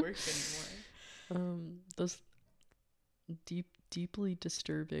wants to work anymore. Those deeply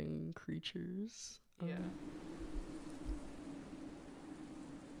disturbing creatures. Yeah.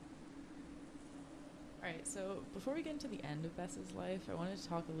 Alright, so before we get into the end of Bess's life, I wanted to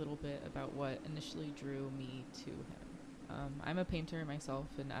talk a little bit about what initially drew me to him. I'm a painter myself,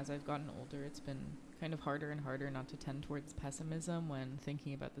 and as I've gotten older, it's been kind of harder and harder not to tend towards pessimism when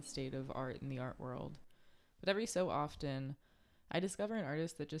thinking about the state of art in the art world. But every so often, I discover an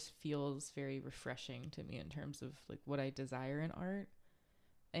artist that just feels very refreshing to me in terms of like what I desire in art.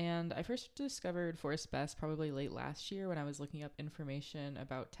 And I first discovered Forrest Bess probably late last year when I was looking up information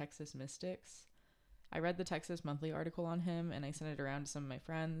about Texas mystics. I read the Texas Monthly article on him and I sent it around to some of my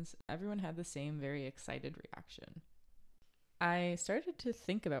friends. Everyone had the same very excited reaction. I started to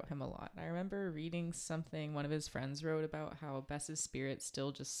think about him a lot. I remember reading something one of his friends wrote about how Bess's spirit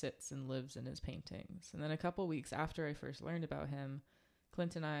still just sits and lives in his paintings. And then a couple weeks after I first learned about him,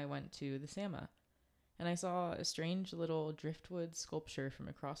 Clint and I went to the Sama. And I saw a strange little driftwood sculpture from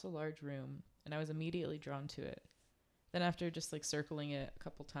across a large room, and I was immediately drawn to it. Then after just like circling it a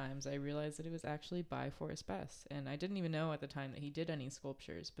couple times, I realized that it was actually by Forrest Bess. And I didn't even know at the time that he did any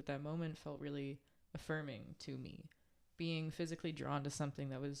sculptures, but that moment felt really affirming to me. Being physically drawn to something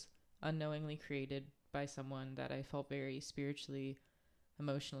that was unknowingly created by someone that I felt very spiritually,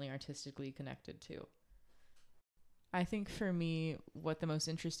 emotionally, artistically connected to. I think for me, what the most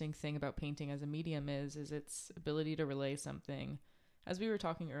interesting thing about painting as a medium is its ability to relay something. As we were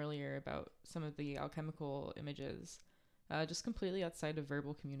talking earlier about some of the alchemical images, just completely outside of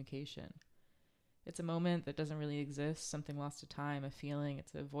verbal communication. It's a moment that doesn't really exist, something lost to time, a feeling.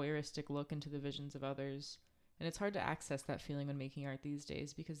 It's a voyeuristic look into the visions of others. And it's hard to access that feeling when making art these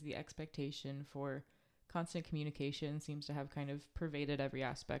days because the expectation for constant communication seems to have kind of pervaded every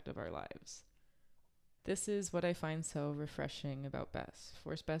aspect of our lives. This is what I find so refreshing about Bess.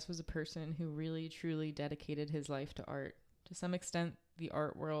 Forrest Bess was a person who really, truly dedicated his life to art. To some extent, the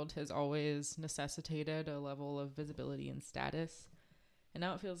art world has always necessitated a level of visibility and status. And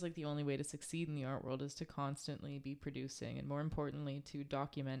now it feels like the only way to succeed in the art world is to constantly be producing, and more importantly, to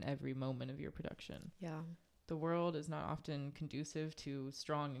document every moment of your production. Yeah. The world is not often conducive to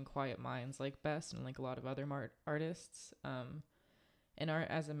strong and quiet minds like Bess and like a lot of other artists. And art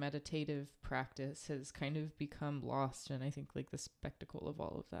as a meditative practice has kind of become lost in, I think, like the spectacle of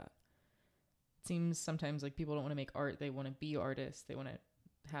all of that. It seems sometimes like people don't want to make art, they want to be artists. They want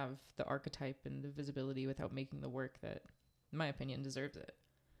to have the archetype and the visibility without making the work that, in my opinion, deserves it.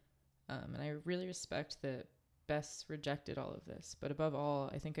 And I really respect that Bess rejected all of this. But above all,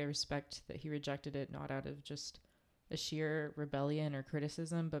 I think I respect that he rejected it not out of just a sheer rebellion or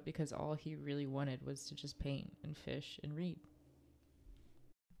criticism, but because all he really wanted was to just paint and fish and read.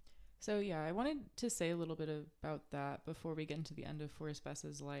 So yeah, I wanted to say a little bit about that before we get into the end of Forrest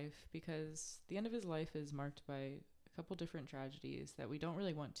Bess's life, because the end of his life is marked by a couple different tragedies that we don't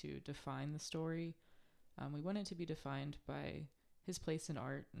really want to define the story. We want it to be defined by his place in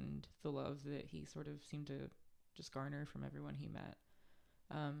art and the love that he sort of seemed to just garner from everyone he met.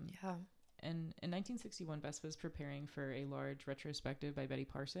 Yeah. And in 1961, Bess was preparing for a large retrospective by Betty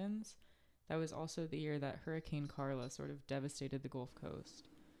Parsons. That was also the year that Hurricane Carla sort of devastated the Gulf Coast.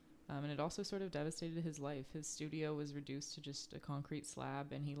 And it also sort of devastated his life. His studio was reduced to just a concrete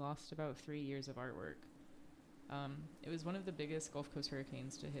slab, and he lost about 3 years of artwork. It was one of the biggest Gulf Coast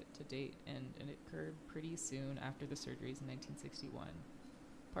hurricanes to hit to date, and it occurred pretty soon after the surgeries in 1961.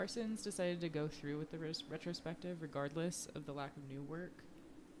 Parsons decided to go through with the retrospective regardless of the lack of new work.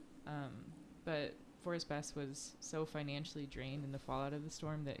 But Forrest Bess was so financially drained in the fallout of the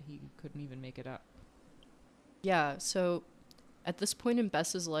storm that he couldn't even make it up. Yeah, so at this point in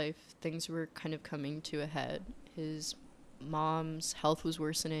Bess's life, things were kind of coming to a head. His mom's health was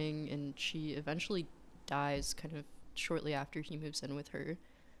worsening, and she eventually dies kind of shortly after he moves in with her.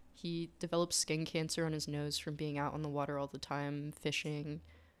 He develops skin cancer on his nose from being out on the water all the time, fishing,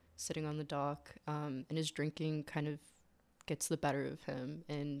 sitting on the dock, and his drinking kind of gets the better of him.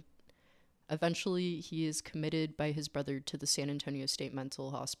 And eventually, he is committed by his brother to the San Antonio State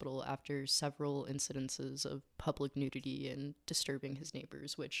Mental Hospital after several incidences of public nudity and disturbing his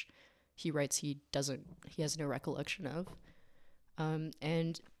neighbors, which he writes he has no recollection of.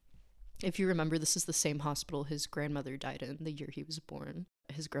 And if you remember, this is the same hospital his grandmother died in the year he was born.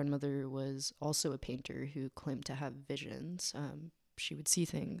 His grandmother was also a painter who claimed to have visions. She would see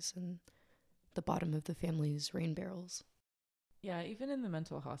things in the bottom of the family's rain barrels. Yeah, even in the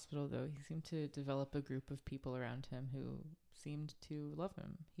mental hospital, though, he seemed to develop a group of people around him who seemed to love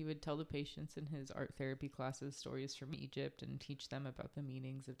him. He would tell the patients in his art therapy classes stories from Egypt and teach them about the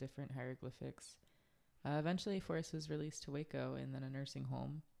meanings of different hieroglyphics. Eventually, Forrest was released to Waco and then a nursing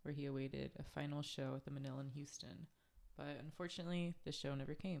home, where he awaited a final show at the Manila in Houston. But unfortunately, the show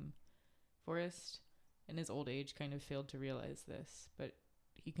never came. Forrest, in his old age, kind of failed to realize this, but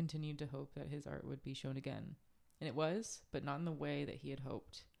he continued to hope that his art would be shown again. And it was, but not in the way that he had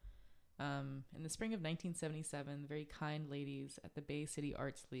hoped. In the spring of 1977, the very kind ladies at the Bay City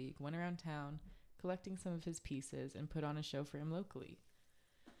Arts League went around town collecting some of his pieces and put on a show for him locally.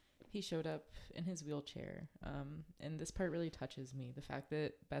 He showed up in his wheelchair, and this part really touches me. The fact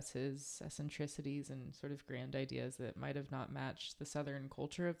that Bess's eccentricities and sort of grand ideas that might have not matched the Southern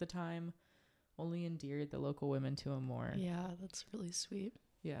culture of the time only endeared the local women to him more. Yeah, that's really sweet.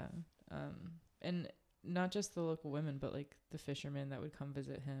 Yeah. And not just the local women, but like the fishermen that would come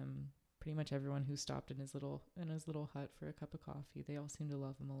visit him. Pretty much everyone who stopped in his little hut for a cup of coffee, they all seemed to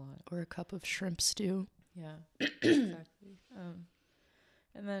love him a lot. Or a cup of shrimp stew. Yeah, exactly.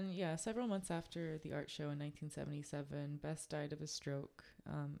 And then, several months after the art show in 1977, Bess died of a stroke.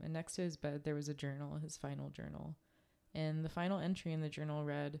 And next to his bed, there was a journal, his final journal. And the final entry in the journal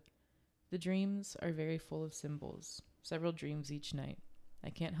read, "The dreams are very full of symbols, several dreams each night. I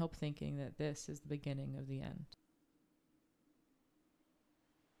can't help thinking that this is the beginning of the end."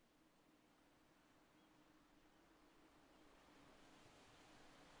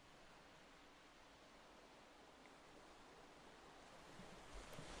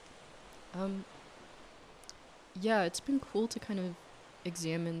 Yeah, it's been cool to kind of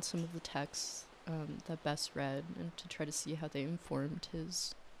examine some of the texts that Bess read and to try to see how they informed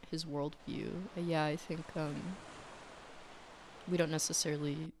his worldview. Yeah, I think we don't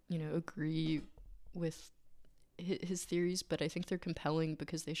necessarily, agree with his theories, but I think they're compelling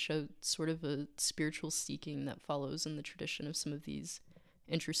because they show sort of a spiritual seeking that follows in the tradition of some of these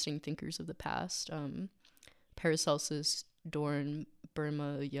interesting thinkers of the past. Paracelsus, Dorn,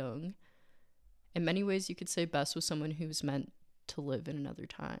 Burma, Jung. In many ways, you could say Bess was someone who was meant to live in another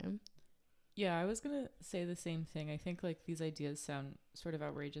time. Yeah, I was going to say the same thing. I think like these ideas sound sort of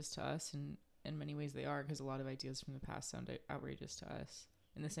outrageous to us, and in many ways they are, because a lot of ideas from the past sound outrageous to us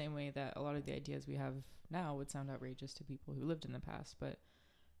in the same way that a lot of the ideas we have now would sound outrageous to people who lived in the past. But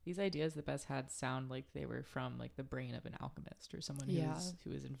these ideas that Bess had sound like they were from like the brain of an alchemist or someone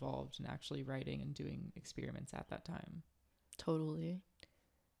who was involved in actually writing and doing experiments at that time. Totally.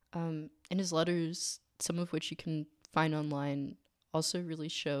 In his letters, some of which you can find online, also really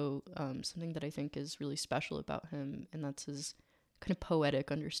show something that I think is really special about him, and that's his kind of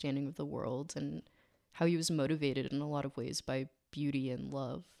poetic understanding of the world and how he was motivated in a lot of ways by beauty and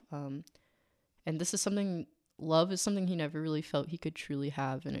love. And this is something, love is something he never really felt he could truly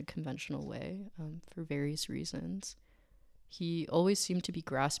have in a conventional way, for various reasons. He always seemed to be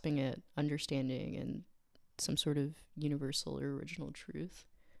grasping at understanding and some sort of universal or original truth.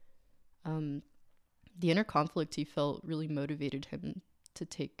 The inner conflict he felt really motivated him to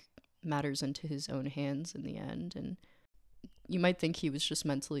take matters into his own hands in the end. And you might think he was just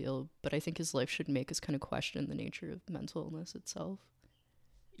mentally ill, but I think his life should make us kind of question the nature of mental illness itself.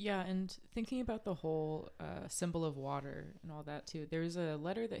 Yeah, and thinking about the whole symbol of water and all that too, there's a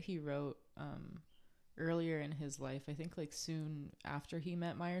letter that he wrote earlier in his life, I think like soon after he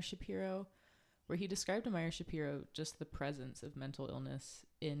met Meyer Shapiro, where he described to Meyer Shapiro just the presence of mental illness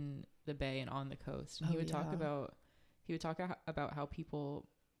in the Bay and on the coast. And he would talk about how people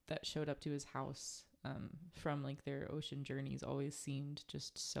that showed up to his house from like their ocean journeys always seemed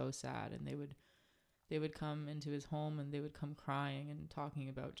just so sad, and they would come into his home and they would come crying and talking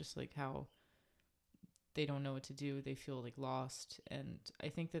about just like how they don't know what to do, they feel like lost. And I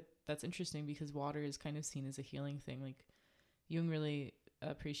think that that's interesting because water is kind of seen as a healing thing. Like Jung really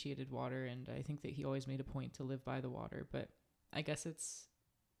appreciated water, and I think that he always made a point to live by the water. But I guess it's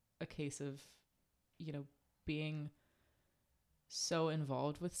a case of, you know, being so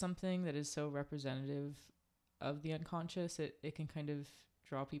involved with something that is so representative of the unconscious, it can kind of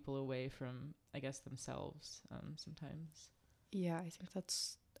draw people away from, I guess, themselves sometimes. Yeah, I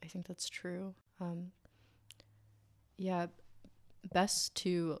think that's true. Yeah, Bess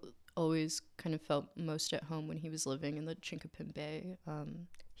too always kind of felt most at home when he was living in the Chinkapin Bay.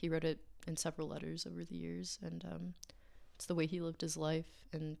 He wrote it in several letters over the years, and it's the way he lived his life,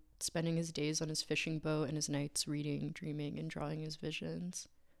 and spending his days on his fishing boat and his nights reading, dreaming, and drawing his visions.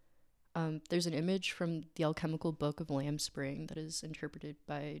 There's an image from the alchemical book of Lamb Spring that is interpreted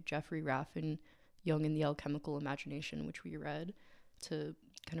by Jeffrey Raffin Jung in the Alchemical Imagination, which we read to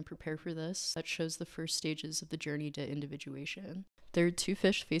kind of prepare for this, that shows the first stages of the journey to individuation. There are two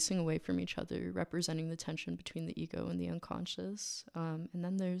fish facing away from each other, representing the tension between the ego and the unconscious. And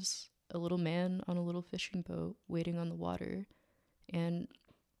then there's a little man on a little fishing boat waiting on the water. And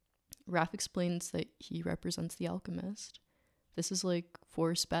Raff explains that he represents the alchemist. This is like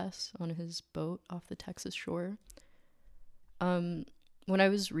Forrest Bess on his boat off the Texas shore. When I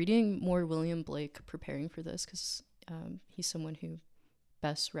was reading more William Blake preparing for this, because he's someone who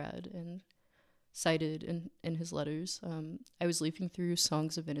Bess read and cited in his letters, I was leafing through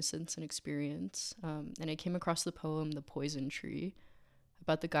Songs of Innocence and Experience, and I came across the poem The Poison Tree,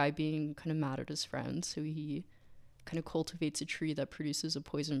 about the guy being kind of mad at his friend, so he kind of cultivates a tree that produces a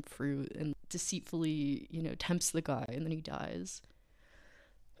poison fruit and deceitfully, tempts the guy, and then he dies.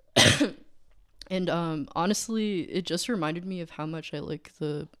 And honestly, it just reminded me of how much I like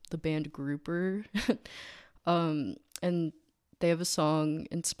the band Grouper. And they have a song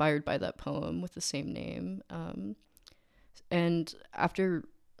inspired by that poem with the same name. And after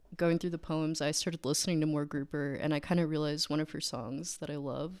going through the poems, I started listening to more Grouper, and I kind of realized one of her songs that I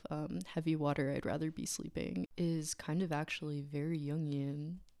love, Heavy Water, I'd Rather Be Sleeping, is kind of actually very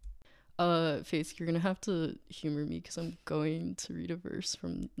Jungian. Faith, you're gonna have to humor me because I'm going to read a verse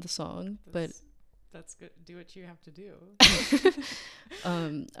from the song, that's good. Do what you have to do.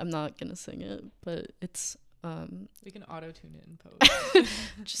 I'm not gonna sing it, but it's we can auto-tune it in post.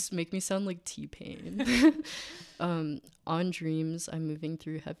 Just make me sound like T-Pain. On dreams, I'm moving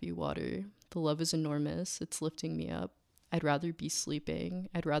through heavy water. The love is enormous. It's lifting me up. I'd rather be sleeping.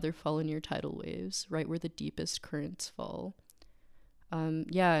 I'd rather fall in your tidal waves, right where the deepest currents fall.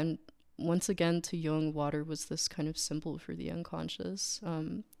 Yeah, and once again, to Jung, water was this kind of symbol for the unconscious,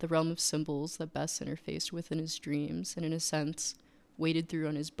 the realm of symbols that Bess interfaced with in his dreams, and in a sense, waded through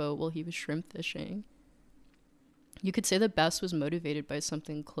on his boat while he was shrimp fishing. You could say that Bess was motivated by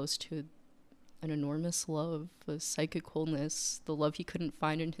something close to an enormous love, a psychic wholeness, the love he couldn't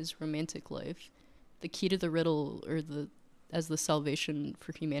find in his romantic life, the key to the riddle, or the salvation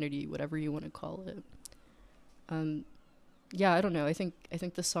for humanity, whatever you want to call it. Yeah, I don't know. I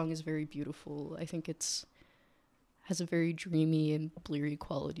think the song is very beautiful. I think it's has a very dreamy and bleary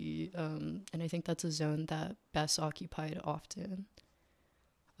quality, and I think that's a zone that Bess occupied often.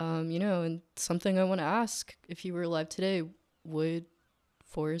 And something I want to ask: if he were alive today, would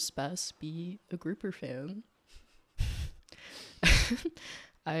Forrest Bess be a grouper fan?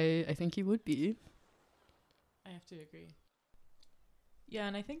 I think he would be. I have to agree. Yeah,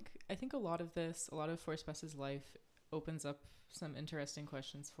 and I think a lot of Forrest Bess's life opens up some interesting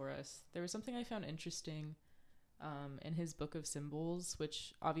questions for us. There was something I found interesting in his book of symbols,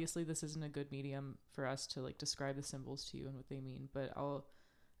 which obviously this isn't a good medium for us to like describe the symbols to you and what they mean, but I'll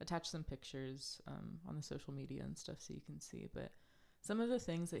attach some pictures on the social media and stuff so you can see. But some of the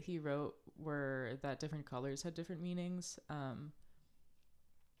things that he wrote were that different colors had different meanings.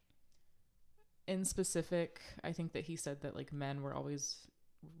 In specific, I think that he said that like men were always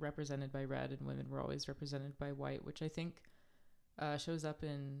represented by red and women were always represented by white, which I think shows up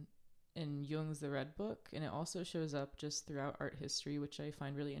in Jung's The Red Book, and it also shows up just throughout art history, which I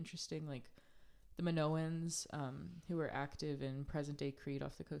find really interesting. Like the Minoans, who were active in present-day Crete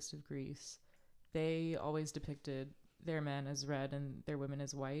off the coast of Greece, they always depicted their men as red and their women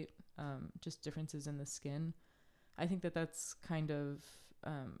as white, just differences in the skin. I think that that's kind of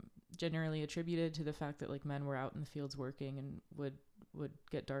generally attributed to the fact that like men were out in the fields working and would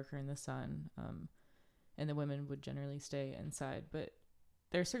get darker in the sun, and the women would generally stay inside. But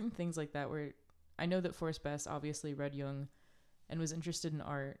there are certain things like that where I know that Forrest Bess obviously read Jung and was interested in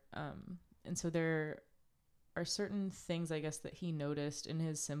art. And so there are certain things, I guess, that he noticed in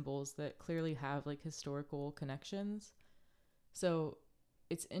his symbols that clearly have like historical connections. So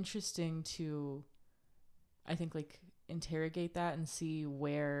it's interesting to, I think, like interrogate that and see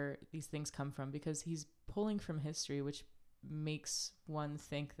where these things come from, because he's pulling from history, which makes one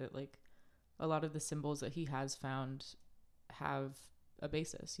think that like a lot of the symbols that he has found have a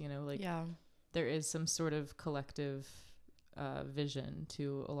basis, like Yeah. there is some sort of collective vision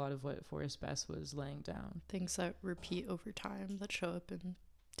to a lot of what Forrest Bess was laying down. Things that repeat over time, that show up in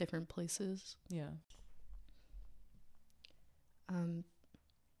different places. Yeah.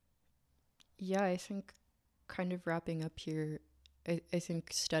 Yeah, I think kind of wrapping up here, I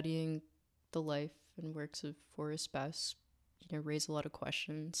think studying the life and works of Forrest Bess, raise a lot of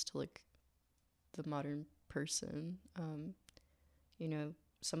questions to like the modern person.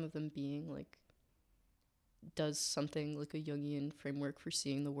 Some of them being like, does something like a Jungian framework for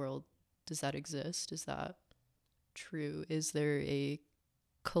seeing the world, does that exist? Is that true? Is there a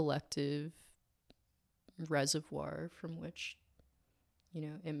collective reservoir from which,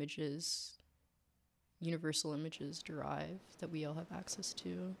 universal images derive that we all have access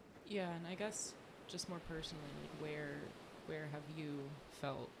to? Yeah, and I guess just more personally, like where have you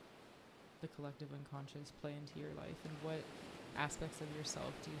felt the collective unconscious play into your life, and what aspects of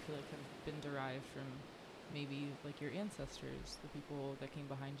yourself do you feel like have been derived from maybe like your ancestors, the people that came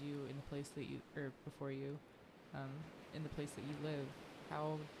behind you in the place that you, or before you, in the place that you live?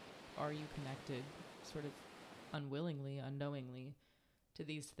 How are you connected, sort of unwillingly, unknowingly, to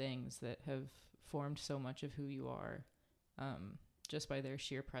these things that have formed so much of who you are, just by their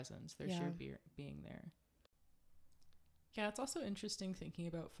sheer presence, their sheer being there? Yeah, it's also interesting thinking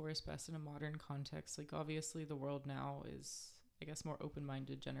about Forrest Bess in a modern context. Like, obviously, the world now is, I guess, more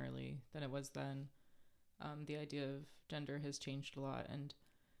open-minded generally than it was then. The idea of gender has changed a lot, and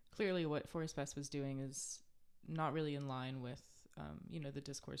clearly what Forrest Bess was doing is not really in line with, the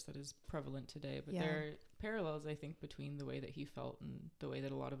discourse that is prevalent today. But there are parallels, I think, between the way that he felt and the way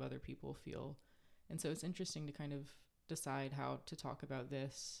that a lot of other people feel. And so it's interesting to kind of decide how to talk about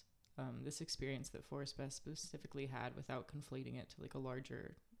this experience that Forrest Bess specifically had without conflating it to like a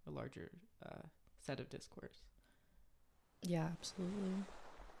larger set of discourse. Yeah, absolutely.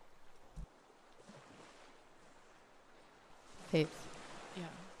 Faith. Yeah.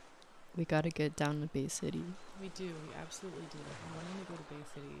 We gotta get down to Bay City. We do. We absolutely do. I've been wanting to go to Bay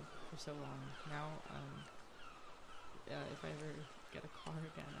City for so long. Now, if I ever get a car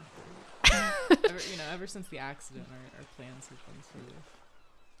again after, ever since the accident, our plans have been sort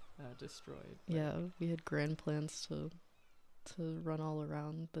of destroyed. Yeah, we had grand plans to run all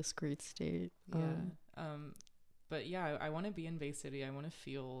around this great state. But yeah, I want to be in Bay City. I want to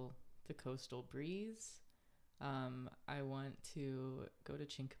feel the coastal breeze. I want to go to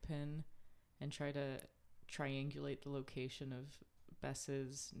Chinkapin and try to triangulate the location of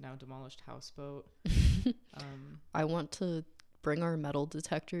Bess's now demolished houseboat. I want to bring our metal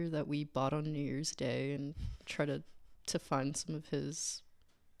detector that we bought on New Year's Day and try to find some of his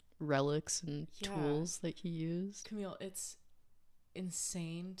relics and tools that he used. Camille, it's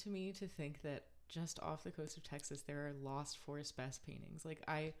insane to me to think that just off the coast of Texas there are lost Forrest Bess paintings. Like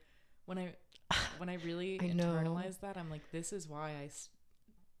when I really internalize that, I'm like, this is why I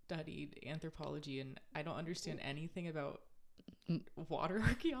studied anthropology, and I don't understand anything about water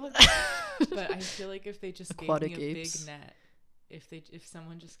archaeology. But I feel like if they just Aquatic gave me a apes. big net, if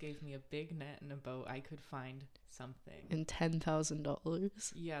someone just gave me a big net and a boat, I could find something. And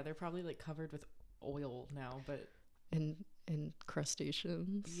 $10,000. Yeah, they're probably like covered with oil now, but and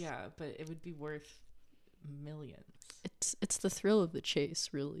crustaceans. Yeah, but it would be worth millions. It's the thrill of the chase,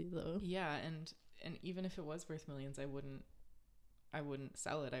 really, though. Yeah, and even if it was worth millions, I wouldn't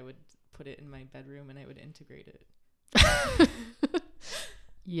sell it. I would put it in my bedroom and I would integrate it.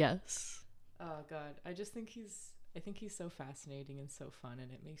 Yes. Oh God, I think he's so fascinating and so fun,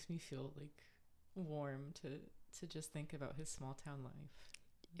 and it makes me feel like warm to just think about his small town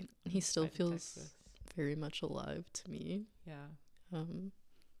life. He still feels Texas. Very much alive to me. Yeah.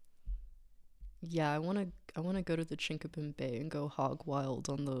 Yeah, I want to go to the Chinkapin Bay and go hog wild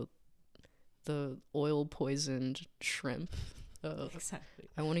on the oil poisoned shrimp. Exactly.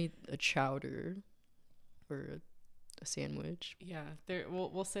 I want to eat a chowder or a sandwich. Yeah,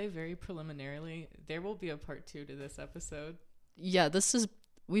 we'll say very preliminarily there will be a part 2 to this episode. Yeah,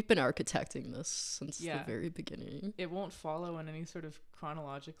 we've been architecting this since the very beginning. It won't follow in any sort of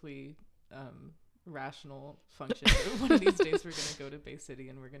chronologically rational function. One of these days we're gonna go to Bay City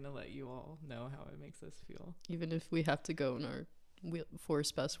and we're gonna let you all know how it makes us feel, even if we have to go in our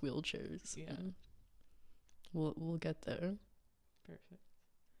Forrest Bess wheelchairs. Yeah, we'll get there. Perfect.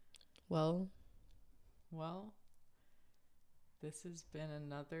 Well, this has been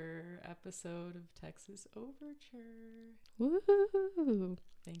another episode of Texas Overture. Woohoo!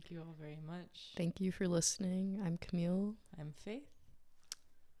 Thank you all very much. Thank you for listening. I'm Camille. I'm Faith.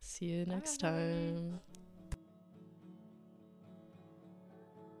 See you next time.